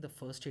 14, the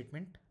first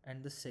statement,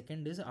 and the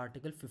second is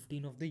Article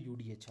 15 of the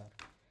UDHR.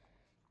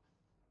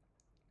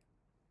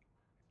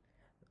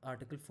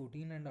 Article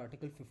 14 and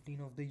Article 15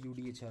 of the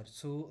UDHR.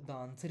 So the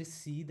answer is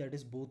C, that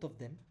is both of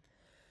them.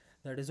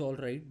 That is all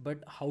right.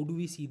 But how do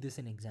we see this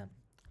in exam?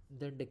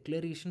 The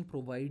declaration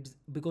provides,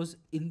 because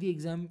in the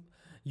exam,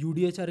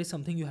 UDHR is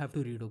something you have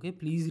to read, okay?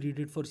 Please read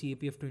it for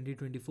CAPF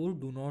 2024.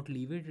 Do not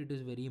leave it. It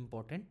is very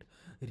important.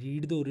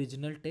 Read the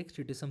original text.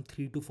 It is some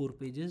 3 to 4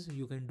 pages.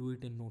 You can do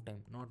it in no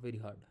time. Not very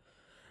hard.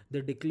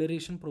 The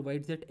declaration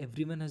provides that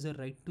everyone has a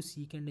right to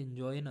seek and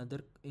enjoy in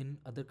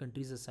other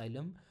countries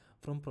asylum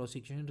from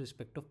prosecution in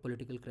respect of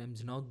political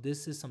crimes. Now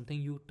this is something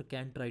you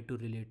can try to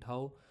relate.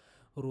 How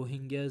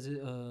Rohingyas,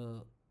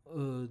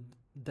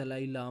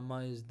 Dalai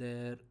Lama is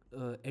there,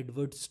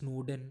 Edward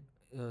Snowden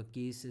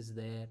case is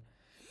there.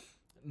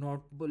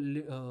 Not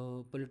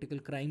political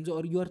crimes,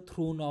 or you are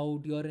thrown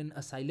out, you are in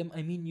asylum.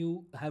 I mean,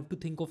 you have to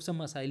think of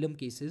some asylum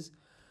cases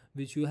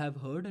which you have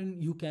heard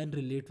and you can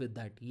relate with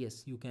that.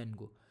 Yes, you can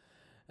go.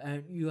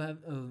 And you have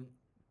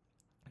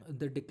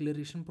the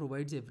declaration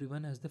provides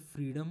everyone has the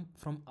freedom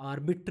from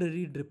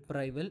arbitrary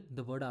deprival.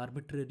 The word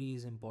arbitrary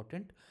is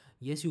important.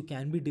 Yes, you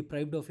can be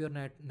deprived of your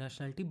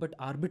nationality, but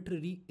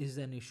arbitrary is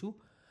an issue.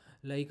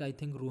 Like I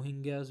think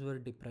Rohingyas were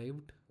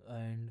deprived,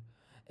 and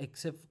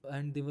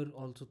they were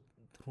also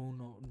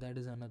thrown out. That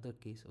is another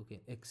case.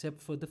 Okay,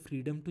 except for the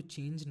freedom to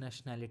change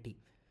nationality.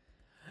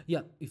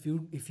 Yeah, if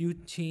you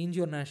change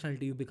your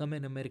nationality, you become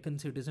an American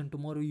citizen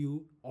tomorrow,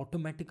 you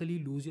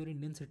automatically lose your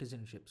Indian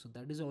citizenship. So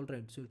that is all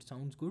right. So it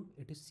sounds good.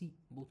 It is C,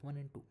 both 1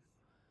 and 2.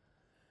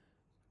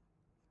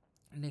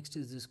 Next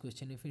is this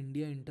question: if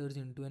India enters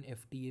into an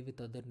FTA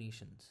with other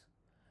nations,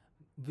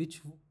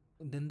 which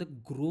then the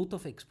growth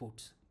of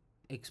exports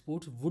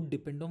would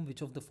depend on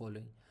which of the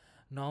following?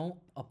 Now,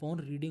 upon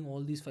reading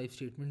all these 5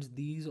 statements,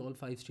 all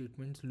 5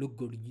 statements look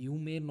good. You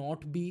may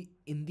not be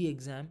in the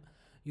exam,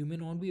 you may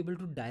not be able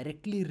to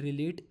directly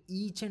relate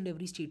each and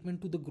every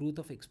statement to the growth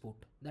of export.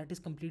 That is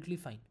completely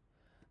fine.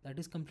 That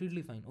is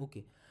completely fine.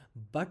 Okay.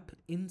 But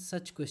in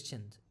such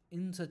questions,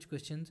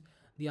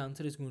 the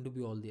answer is going to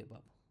be all the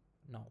above.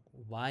 Now,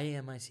 why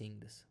am I saying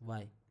this?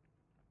 Why?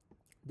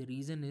 The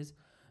reason is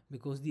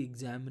because the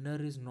examiner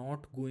is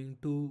not going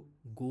to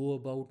go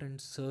about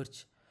and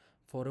search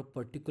for a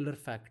particular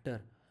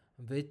factor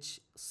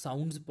which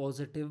sounds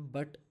positive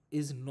but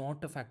is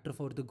not a factor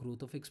for the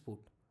growth of export.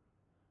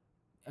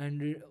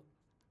 And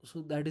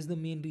so that is the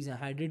main reason.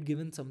 Had it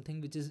given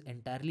something which is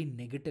entirely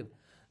negative,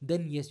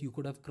 then yes, you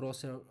could have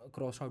crossed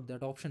out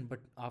that option. But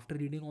after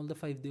reading all the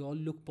five, they all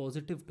look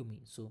positive to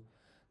me. So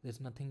there's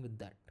nothing with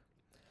that.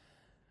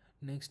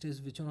 Next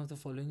is, which one of the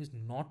following is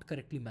not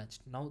correctly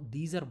matched? Now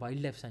these are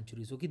wildlife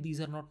sanctuaries. Okay, these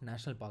are not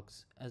national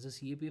parks. As a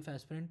CAPF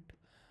aspirant,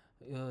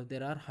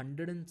 there are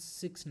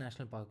 106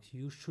 national parks.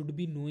 You should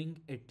be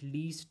knowing at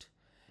least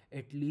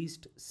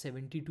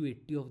 70 to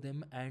 80 of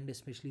them, and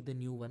especially the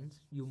new ones.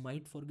 You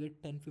might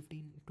forget 10,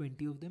 15,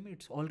 20 of them.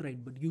 It's all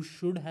right, but you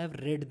should have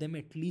read them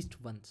at least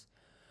once.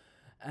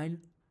 And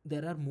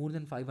there are more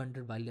than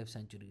 500 wildlife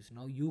sanctuaries.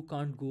 Now you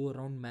can't go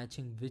around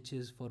matching which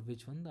is for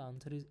which one. The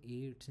answer is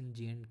A, it's in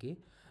J&K.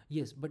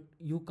 Yes, but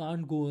you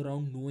can't go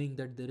around knowing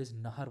that there is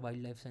Nahar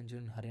Wildlife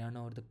Sanctuary in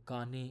Haryana or the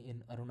Kane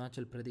in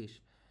Arunachal Pradesh.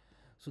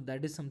 So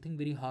that is something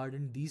very hard,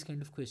 and these kind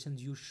of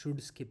questions you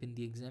should skip in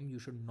the exam. You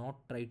should not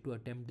try to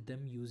attempt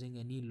them using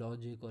any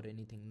logic or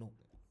anything. No,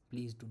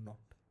 please do not.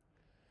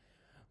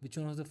 Which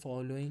one of the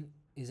following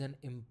is an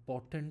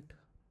important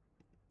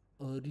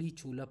early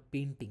Chola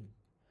painting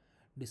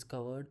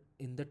discovered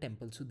in the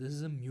temple? So this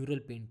is a mural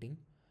painting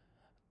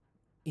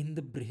in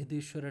the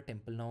Brihadeshwara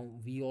temple. Now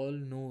we all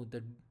know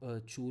that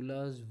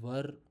Cholas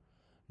were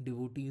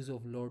devotees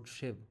of Lord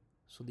Shiv,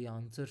 so the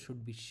answer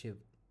should be Shiv.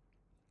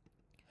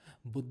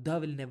 Buddha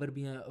will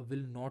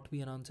not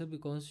be an answer,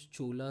 because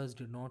Cholas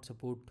did not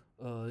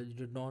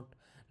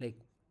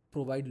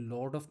provide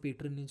lot of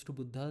patronage to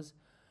Buddhas.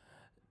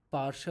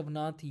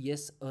 Parshavnath,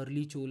 yes,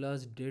 early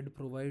Cholas did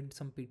provide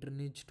some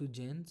patronage to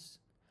Jains.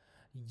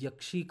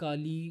 Yakshi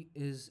Kali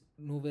is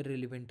nowhere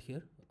relevant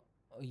here.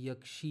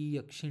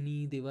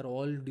 Yakshini, they were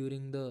all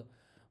during the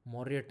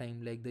Maurya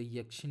time, like the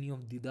Yakshini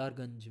of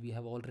Didarganj, we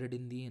have all read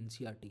in the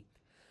NCRT.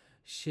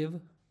 Shiv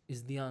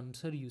is the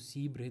answer. You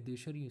see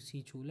Brihadeshwar, you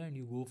see Chola, and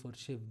you go for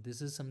Shiv.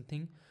 This is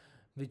something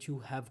which you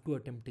have to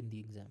attempt in the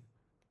exam.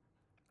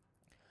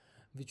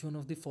 Which one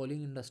of the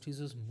following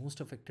industries was most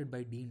affected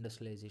by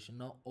deindustrialization?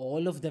 Now,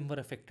 all of them were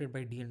affected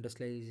by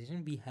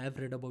deindustrialization. We have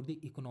read about the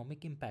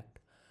economic impact.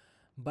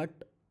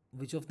 But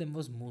which of them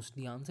was most?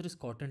 The answer is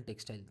cotton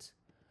textiles.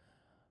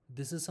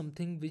 This is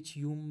something which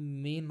you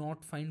may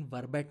not find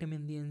verbatim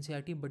in the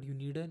NCRT, but you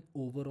need an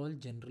overall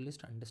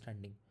generalist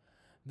understanding.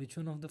 Which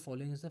one of the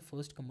following is the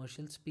first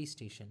commercial space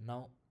station?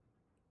 Now,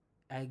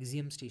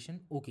 Axiom Station,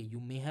 okay, you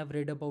may have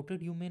read about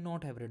it, you may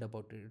not have read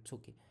about it, it's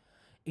okay.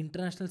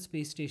 International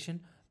Space Station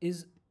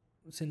is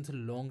since a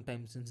long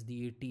time, since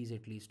the 80s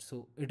at least,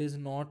 so it is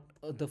not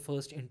the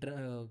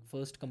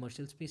first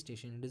commercial space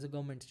station, it is a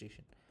government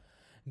station.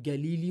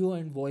 Galileo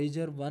and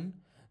Voyager 1,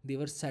 they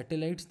were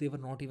satellites, they were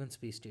not even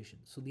space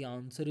stations. So the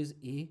answer is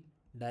A,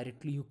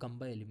 directly you come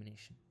by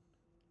elimination.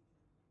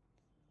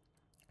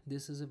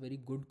 This is a very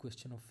good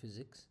question of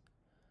physics.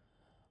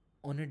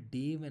 On a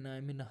day when I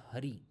am in a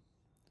hurry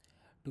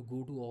to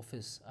go to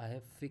office, I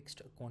have fixed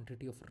a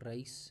quantity of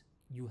rice.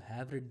 You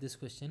have read this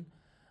question.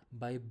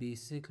 By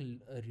basic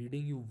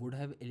reading, you would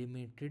have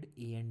eliminated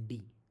A and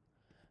D.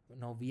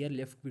 Now we are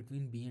left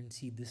between B and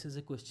C. This is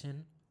a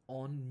question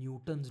on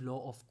Newton's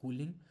law of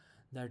cooling,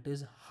 that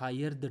is,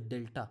 higher the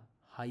delta,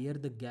 higher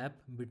the gap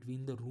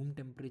between the room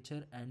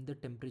temperature and the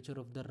temperature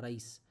of the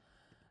rice,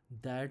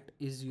 that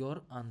is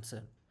your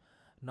answer.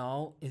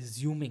 Now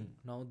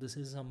this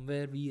is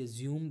somewhere we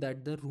assume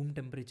that the room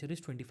temperature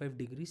is 25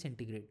 degrees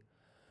centigrade.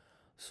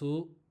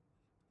 So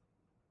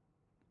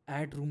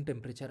at room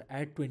temperature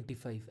at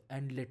 25,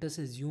 and let us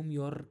assume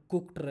your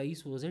cooked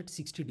rice was at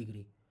 60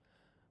 degree.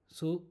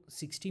 So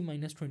 60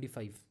 minus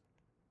 25,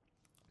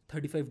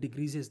 35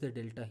 degrees is the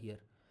delta here.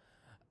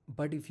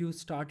 But if you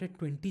start at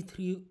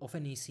 23 of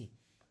an AC,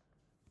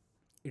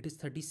 it is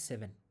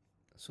 37.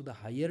 So the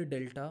higher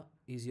delta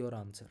is your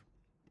answer.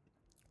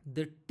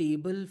 The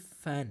table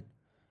fan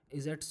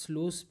is at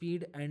slow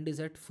speed and is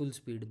at full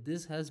speed.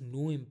 This has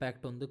no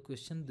impact on the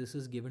question. This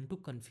is given to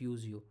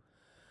confuse you.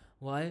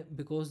 Why?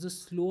 Because the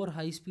slow or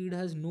high speed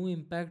has no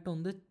impact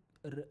on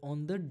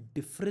the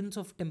difference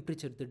of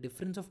temperature. The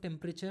difference of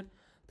temperature,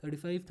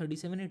 35,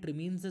 37, it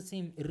remains the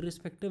same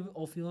irrespective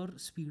of your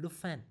speed of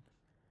fan.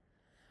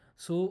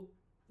 So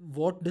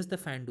what does the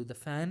fan do? The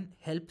fan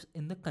helps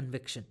in the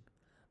convection.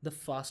 The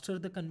faster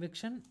the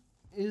convection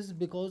is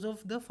because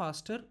of the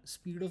faster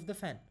speed of the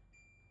fan.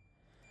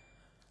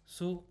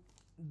 So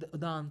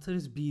the answer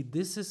is B.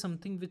 This is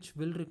something which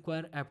will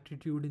require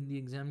aptitude in the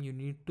exam. You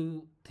need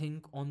to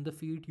think on the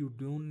feet. You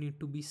don't need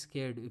to be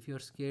scared. If you're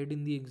scared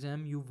in the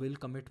exam, you will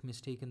commit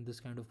mistake in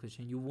this kind of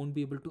question. You won't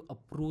be able to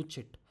approach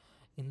it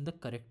in the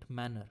correct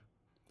manner.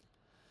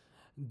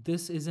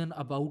 This is an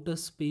about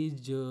us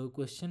page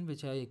question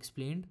which I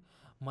explained.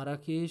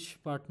 Marrakesh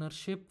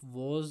partnership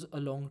was a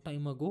long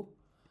time ago.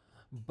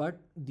 but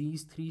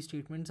these three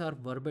statements are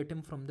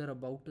verbatim from their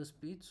about us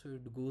page, so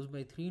it goes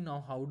by 3.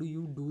 Now how do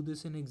you do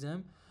this in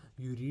exam?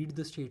 You read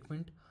the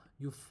statement,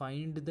 you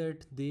find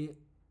that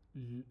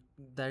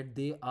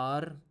they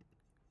are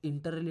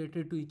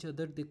interrelated to each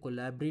other, they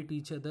collaborate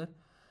each other,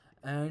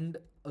 and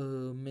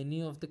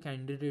many of the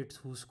candidates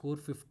who score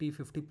 50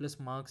 plus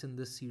marks in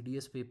this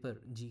CDS paper,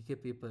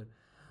 GK paper,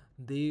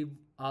 they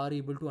are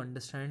able to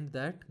understand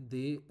that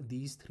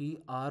these three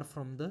are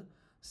from the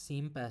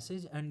same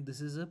passage, and this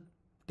is a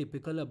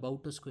typical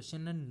about us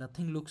question and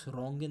nothing looks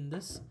wrong in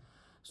this.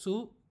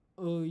 So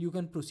you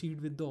can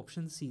proceed with the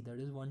option C, that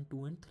is 1,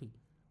 2 and 3.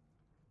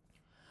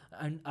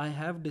 And I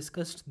have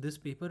discussed this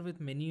paper with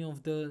many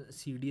of the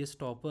CDS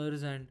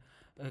toppers and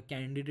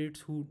candidates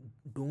who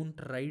don't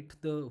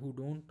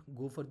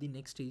go for the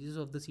next stages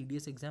of the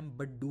CDS exam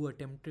but do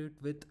attempt it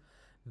with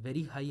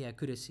very high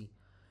accuracy.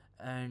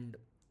 And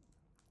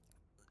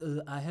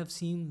I have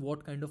seen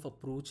what kind of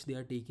approach they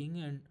are taking,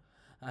 and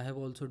I have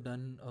also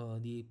done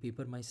the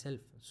paper myself,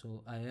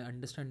 so I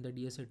understand that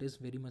yes, it is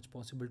very much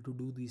possible to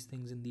do these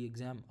things in the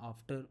exam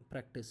after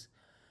practice.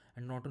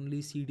 And not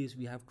only CDS,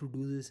 we have to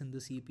do this in the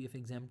CPF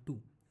exam too.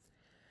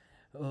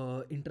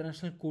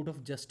 International Court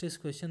of Justice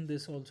question,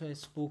 this also I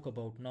spoke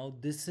about. Now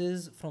this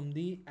is from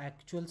the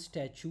actual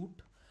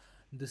statute,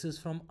 this is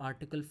from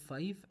article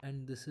 5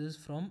 and this is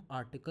from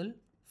article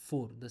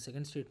 4. The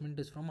second statement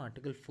is from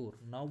article 4.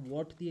 Now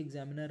what the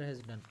examiner has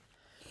done,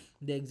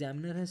 the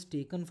examiner has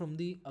taken from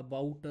the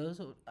about us,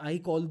 I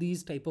call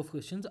these type of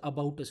questions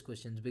about us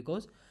questions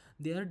because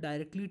they are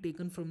directly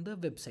taken from the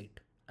website,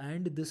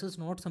 and this is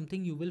not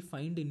something you will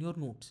find in your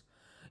notes.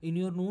 In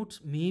your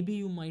notes maybe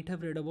you might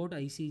have read about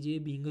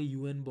ICJ being a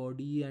UN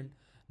body and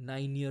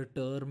 9-year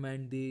term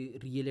and they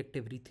re-elect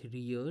every 3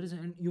 years,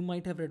 and you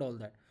might have read all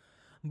that,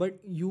 but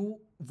you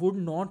would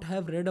not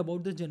have read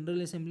about the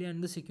General Assembly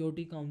and the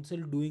Security Council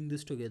doing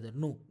this together.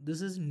 No,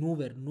 this is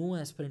nowhere, no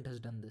aspirant has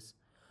done this.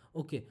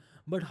 Okay,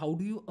 but how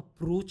do you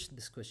approach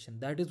this question?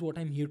 That is what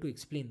I'm here to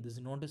explain. This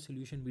is not a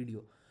solution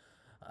video.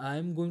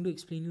 I'm going to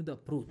explain you the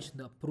approach.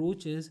 The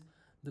approach is,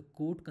 the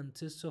court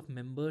consists of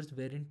members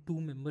wherein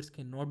 2 members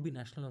cannot be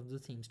national of the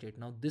same state.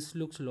 Now this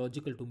looks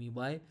logical to me.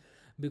 Why?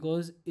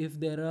 Because if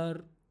there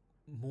are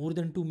more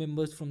than 2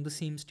 members from the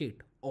same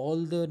state,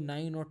 all the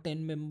 9 or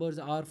 10 members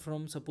are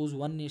from suppose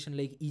one nation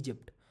like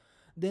Egypt,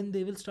 then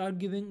they will start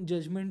giving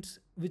judgments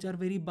which are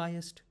very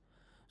biased.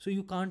 So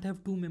you can't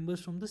have 2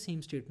 members from the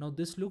same state. Now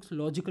this looks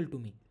logical to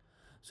me.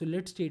 So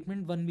let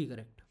statement 1 be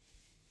correct.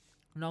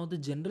 Now the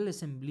General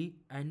Assembly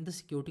and the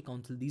Security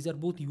Council, these are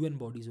both UN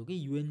bodies, okay,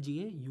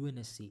 UNGA,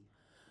 UNSC,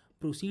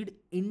 proceed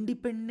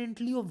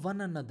independently of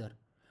one another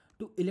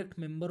to elect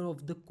member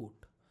of the court.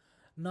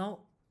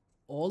 Now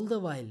all the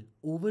while,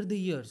 over the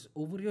years,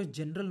 over your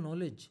general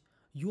knowledge,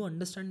 you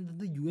understand that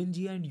the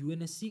UNGA and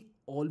UNSC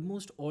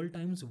almost all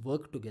times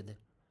work together,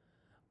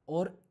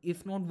 or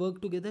if not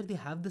work together, they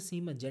have the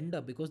same agenda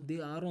because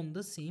they are on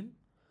the same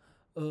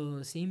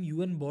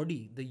UN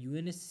body. The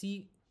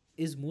UNSC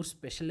is more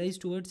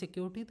specialized towards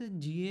security, the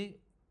GA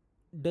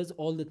does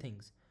all the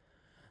things.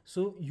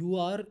 So you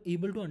are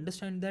able to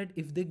understand that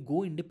if they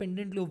go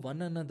independently of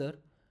one another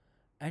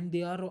and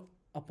they are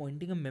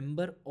appointing a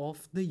member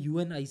of the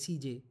UN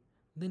ICJ,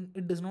 then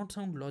it does not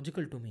sound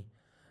logical to me.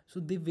 So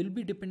they will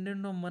be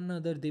dependent on one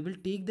another, they will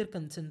take their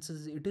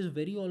consensus. It is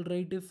very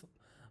alright if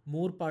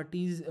more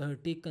parties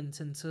take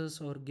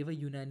consensus or give a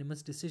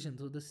unanimous decision.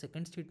 So the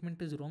second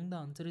statement is wrong, the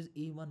answer is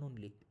A1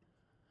 only.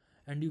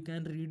 And you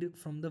can read it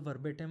from the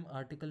verbatim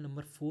article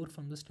number 4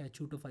 from the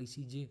statute of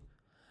ICJ.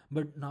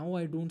 But now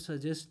I don't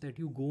suggest that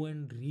you go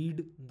and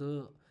read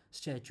the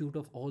statute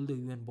of all the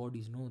UN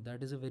bodies. No,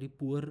 that is a very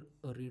poor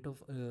rate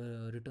of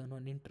return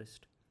on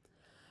interest.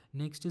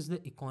 Next is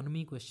the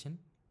economy question.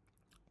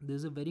 This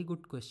is a very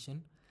good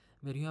question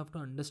where you have to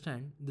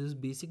understand this is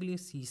basically a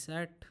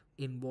CSAT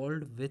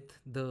involved with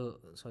the,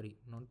 sorry,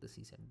 not the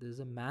CSAT, there is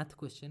a math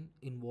question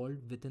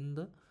involved within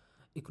the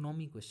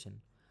economy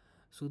question.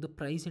 So the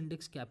price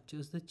index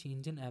captures the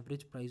change in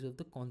average price of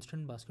the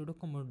constant basket of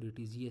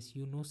commodities. Yes,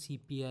 you know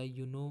CPI,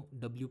 you know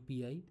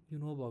WPI, you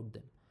know about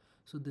them.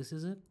 So this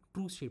is a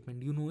true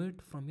statement. You know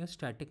it from your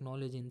static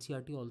knowledge.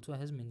 NCERT also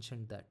has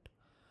mentioned that.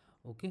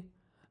 Okay.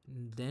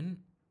 Then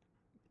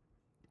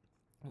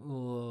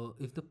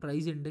if the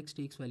price index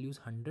takes values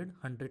 100,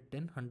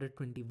 110,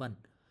 121,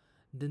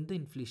 then the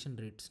inflation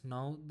rates.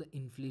 Now the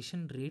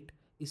inflation rate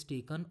is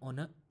taken on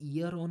a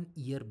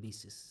year-on-year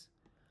basis.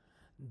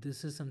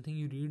 This is something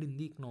you read in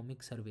the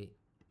economic survey.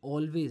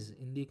 Always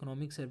in the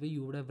economic survey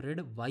you would have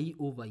read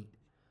YOY,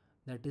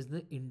 that is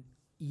the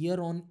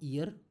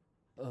year-on-year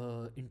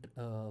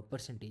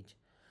percentage.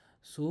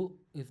 So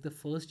if the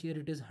first year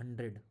it is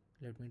 100,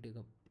 let me take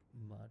a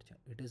bar chart,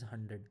 it is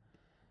 100.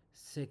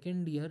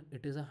 Second year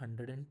it is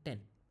 110,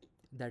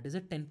 that is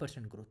a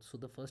 10% growth. So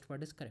the first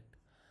part is correct.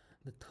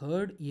 The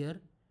third year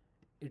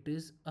it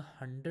is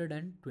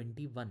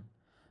 121.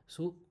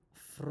 So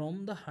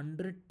from the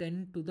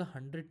 110 to the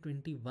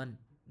 121,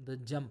 the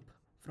jump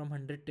from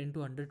 110 to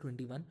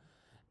 121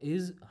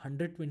 is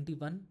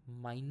 121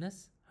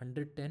 minus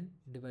 110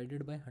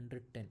 divided by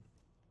 110.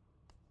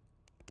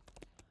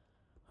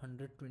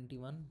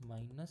 121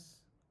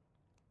 minus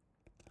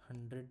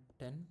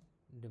 110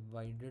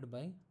 divided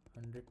by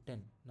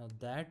 110. Now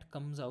that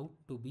comes out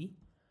to be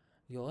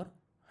your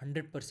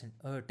 100%,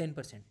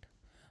 10%.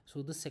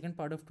 So the second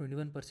part of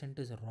 21%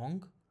 is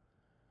wrong.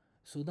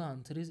 So the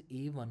answer is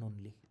A1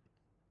 only.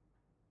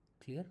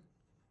 Clear?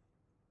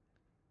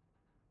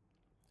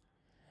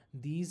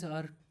 These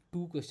are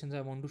two questions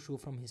I want to show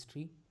from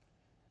history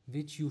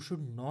which you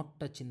should not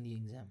touch in the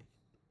exam.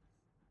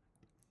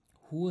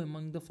 Who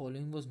among the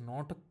following was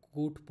not a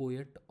court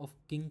poet of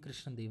King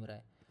Krishna Dev Rai?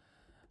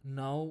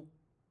 Now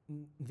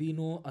we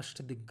know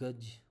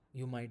Ashtadiggaj,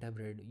 you might have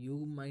read.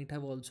 You might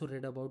have also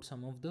read about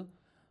some of the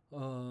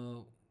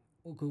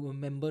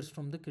members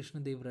from the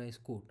Krishna Dev Rai's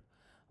court.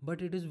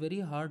 But it is very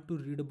hard to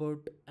read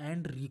about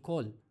and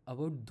recall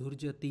about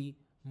Dhurjati,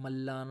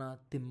 Mallana,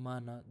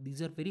 Timmana.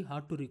 These are very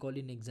hard to recall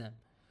in exam.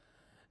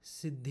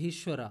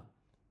 Siddheshwara.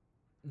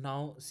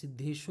 Now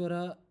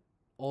Siddheshwara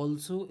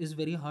also is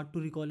very hard to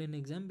recall in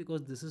exam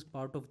because this is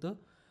part of the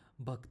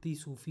Bhakti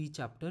Sufi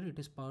chapter. It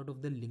is part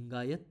of the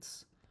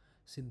Lingayats.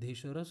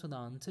 Siddheshwara. So the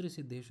answer is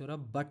Siddheshwara.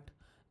 But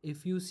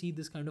if you see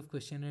this kind of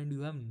question and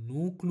you have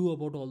no clue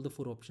about all the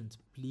four options,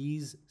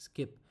 please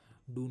skip.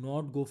 Do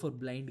not go for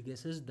blind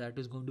guesses. That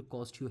is going to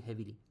cost you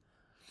heavily.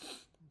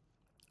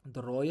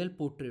 The royal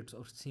portraits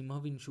of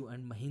Simhavinshu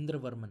and Mahendra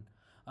Varman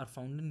are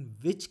found in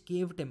which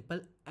cave temple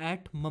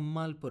at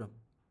Mammalpuram?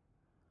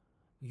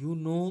 You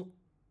know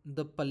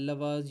the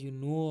Pallavas, you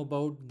know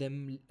about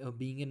them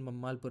being in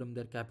Mammalpuram,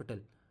 their capital.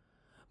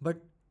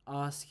 But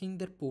asking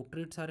their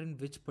portraits are in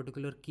which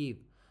particular cave,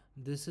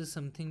 this is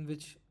something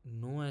which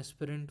no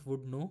aspirant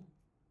would know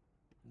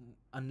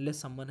unless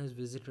someone has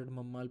visited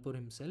Mammalpur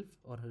himself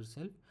or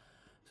herself.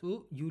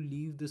 So you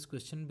leave this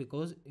question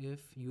because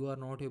if you are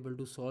not able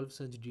to solve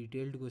such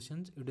detailed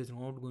questions, it is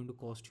not going to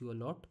cost you a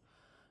lot.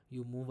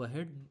 You move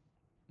ahead.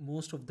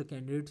 Most of the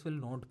candidates will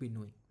not be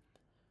knowing.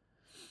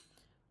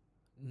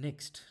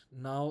 Next,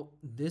 now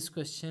this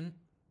question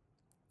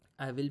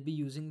I will be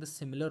using the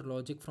similar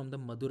logic from the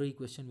Madurai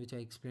question which I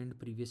explained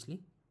previously.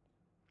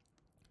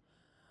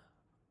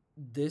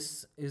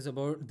 This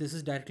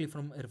is directly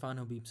from Irfan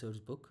Habib sir's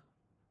book.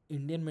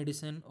 Indian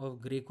medicine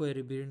of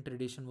Greco-Arabian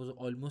tradition was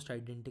almost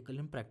identical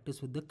in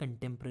practice with the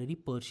contemporary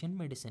Persian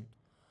medicine.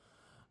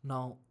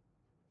 Now,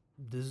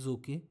 this is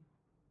okay.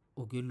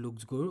 Okay,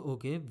 looks good.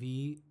 Okay,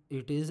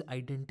 it is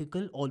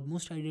identical,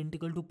 almost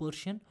identical to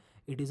Persian.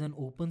 It is an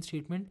open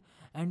statement.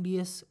 And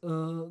yes,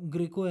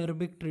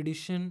 Greco-Arabic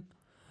tradition,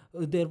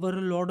 there were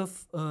a lot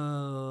of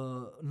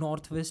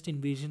northwest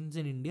invasions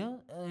in India,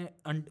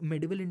 and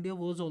medieval India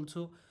was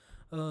also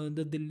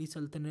the Delhi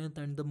Sultanate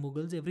and the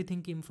Mughals.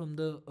 Everything came from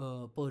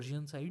the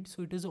Persian side,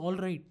 so it is all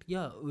right.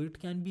 Yeah, it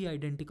can be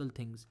identical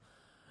things.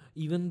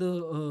 Even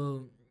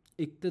the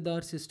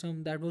Iqtidar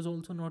system, that was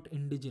also not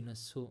indigenous.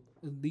 So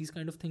these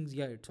kind of things,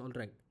 yeah, it's all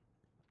right.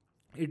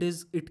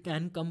 It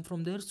can come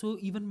from there. So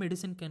even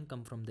medicine can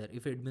come from there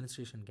if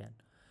administration can.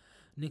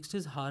 Next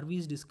is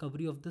Harvey's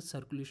discovery of the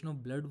circulation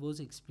of blood was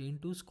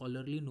explained to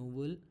scholarly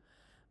novel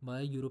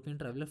by European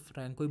traveler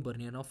Franco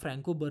Bernier. Now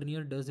Franco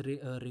Bernier does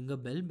ring a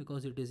bell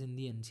because it is in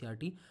the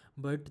NCRT,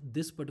 but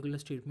this particular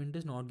statement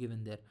is not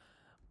given there.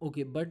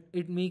 Okay, but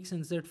it makes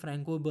sense that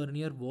Franco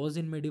Bernier was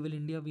in medieval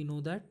India, we know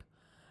that,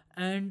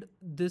 and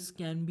this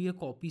can be a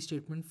copy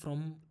statement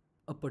from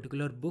a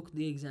particular book.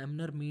 The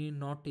examiner may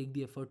not take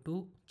the effort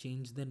to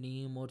change the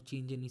name or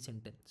change any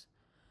sentence.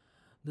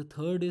 The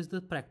third is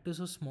the practice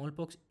of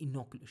smallpox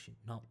inoculation.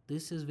 Now,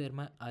 this is where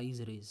my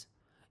eyes raise.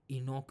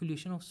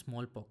 Inoculation of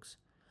smallpox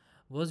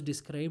was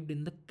described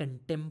in the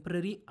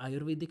contemporary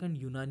Ayurvedic and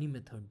Unani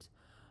methods.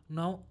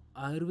 Now,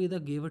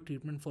 Ayurveda gave a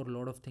treatment for a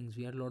lot of things.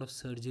 We had a lot of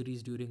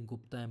surgeries during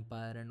Gupta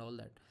Empire and all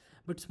that.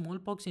 But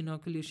smallpox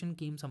inoculation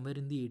came somewhere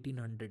in the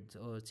 1800s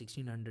or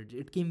 1600s.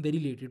 It came very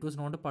late. It was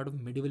not a part of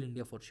medieval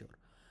India for sure.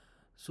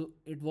 So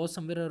it was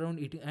somewhere around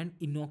 80. And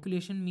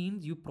inoculation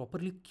means you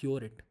properly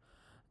cure it.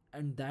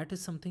 And that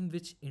is something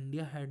which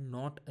India had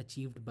not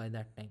achieved by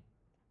that time.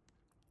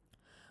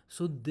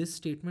 So this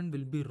statement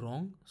will be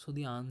wrong. So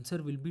the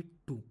answer will be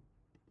 2.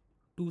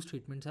 2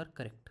 statements are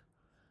correct.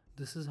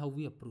 This is how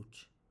we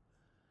approach.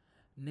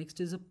 Next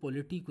is a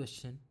polity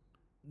question.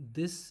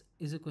 This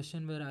is a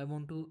question where I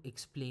want to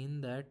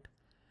explain that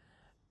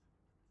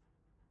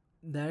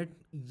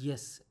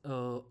yes,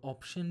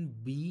 option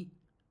B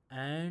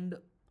and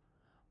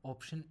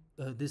option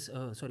A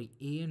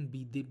and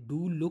B, they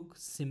do look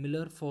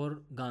similar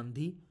for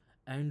Gandhi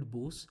and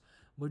Bose,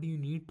 but you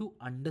need to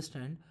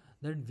understand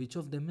that which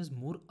of them is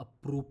more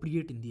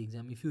appropriate in the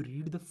exam. If you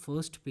read the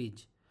first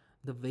page,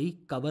 the very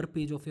cover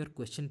page of your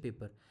question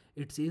paper,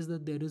 it says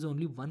that there is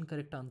only one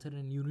correct answer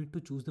and you need to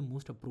choose the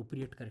most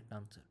appropriate correct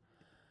answer.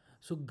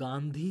 So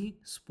Gandhi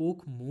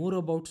spoke more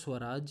about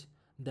Swaraj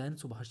than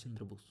Subhash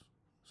Chandra Bose.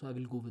 So I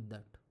will go with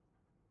that.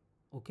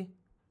 Okay.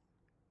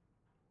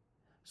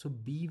 So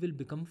B will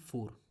become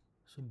 4.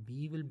 So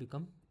B will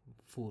become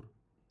 4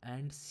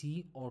 and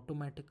C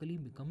automatically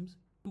becomes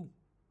 2.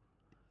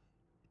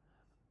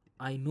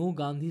 I know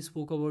Gandhi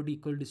spoke about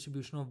equal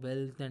distribution of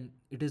wealth and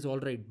it is all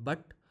right,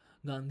 but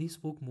Gandhi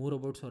spoke more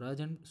about Swaraj,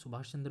 and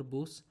Subhash Chandra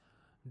Bose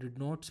did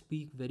not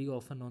speak very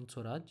often on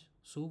Swaraj,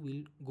 so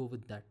we'll go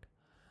with that.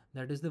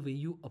 That is the way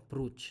you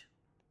approach.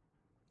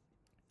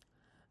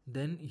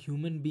 Then,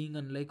 human being,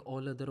 unlike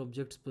all other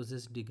objects,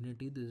 possess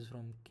dignity. This is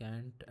from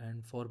Kant.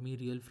 And for me,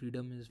 real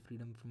freedom is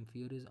freedom from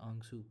fear. Is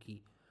Aung Suu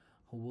Kyi,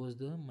 who was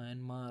the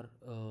Myanmar.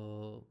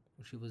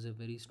 She was a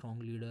very strong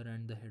leader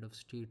and the head of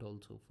state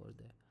also for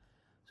there.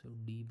 So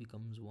D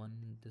becomes 1.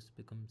 This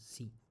becomes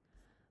C.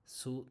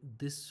 So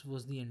this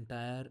was the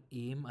entire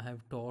aim. I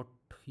have taught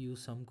you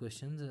some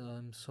questions.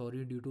 I'm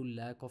sorry, due to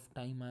lack of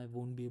time, I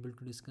won't be able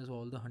to discuss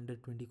all the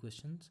 120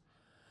 questions.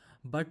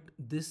 But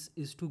this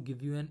is to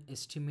give you an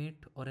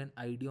estimate or an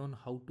idea on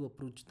how to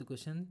approach the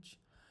questions.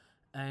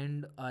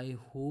 And I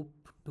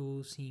hope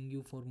to seeing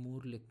you for more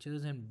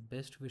lectures, and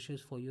best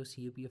wishes for your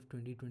CAPF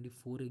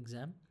 2024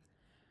 exam.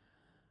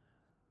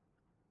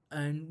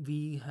 And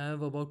we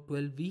have about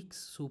 12 weeks,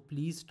 so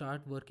please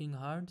start working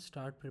hard,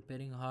 start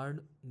preparing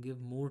hard,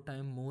 give more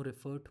time, more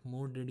effort,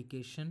 more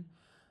dedication.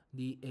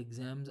 The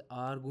exams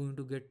are going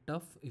to get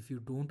tough. If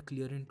you don't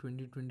clear in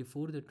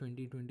 2024, the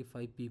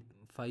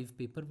 2025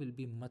 paper will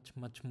be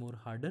much more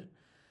harder,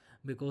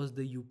 because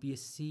the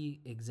UPSC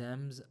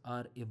exams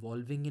are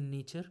evolving in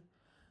nature.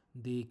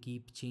 They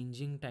keep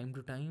changing time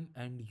to time,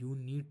 and you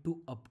need to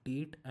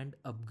update and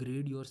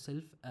upgrade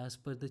yourself as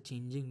per the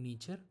changing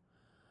nature.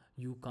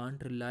 You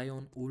can't rely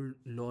on old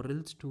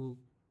laurels to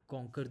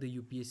conquer the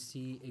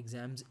UPSC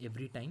exams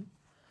every time.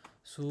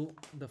 So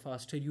the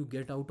faster you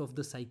get out of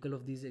the cycle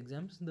of these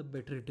exams, the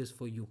better it is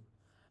for you.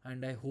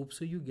 And I hope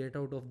so you get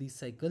out of these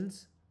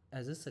cycles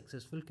as a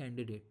successful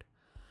candidate.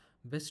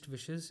 Best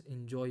wishes,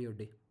 enjoy your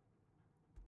day.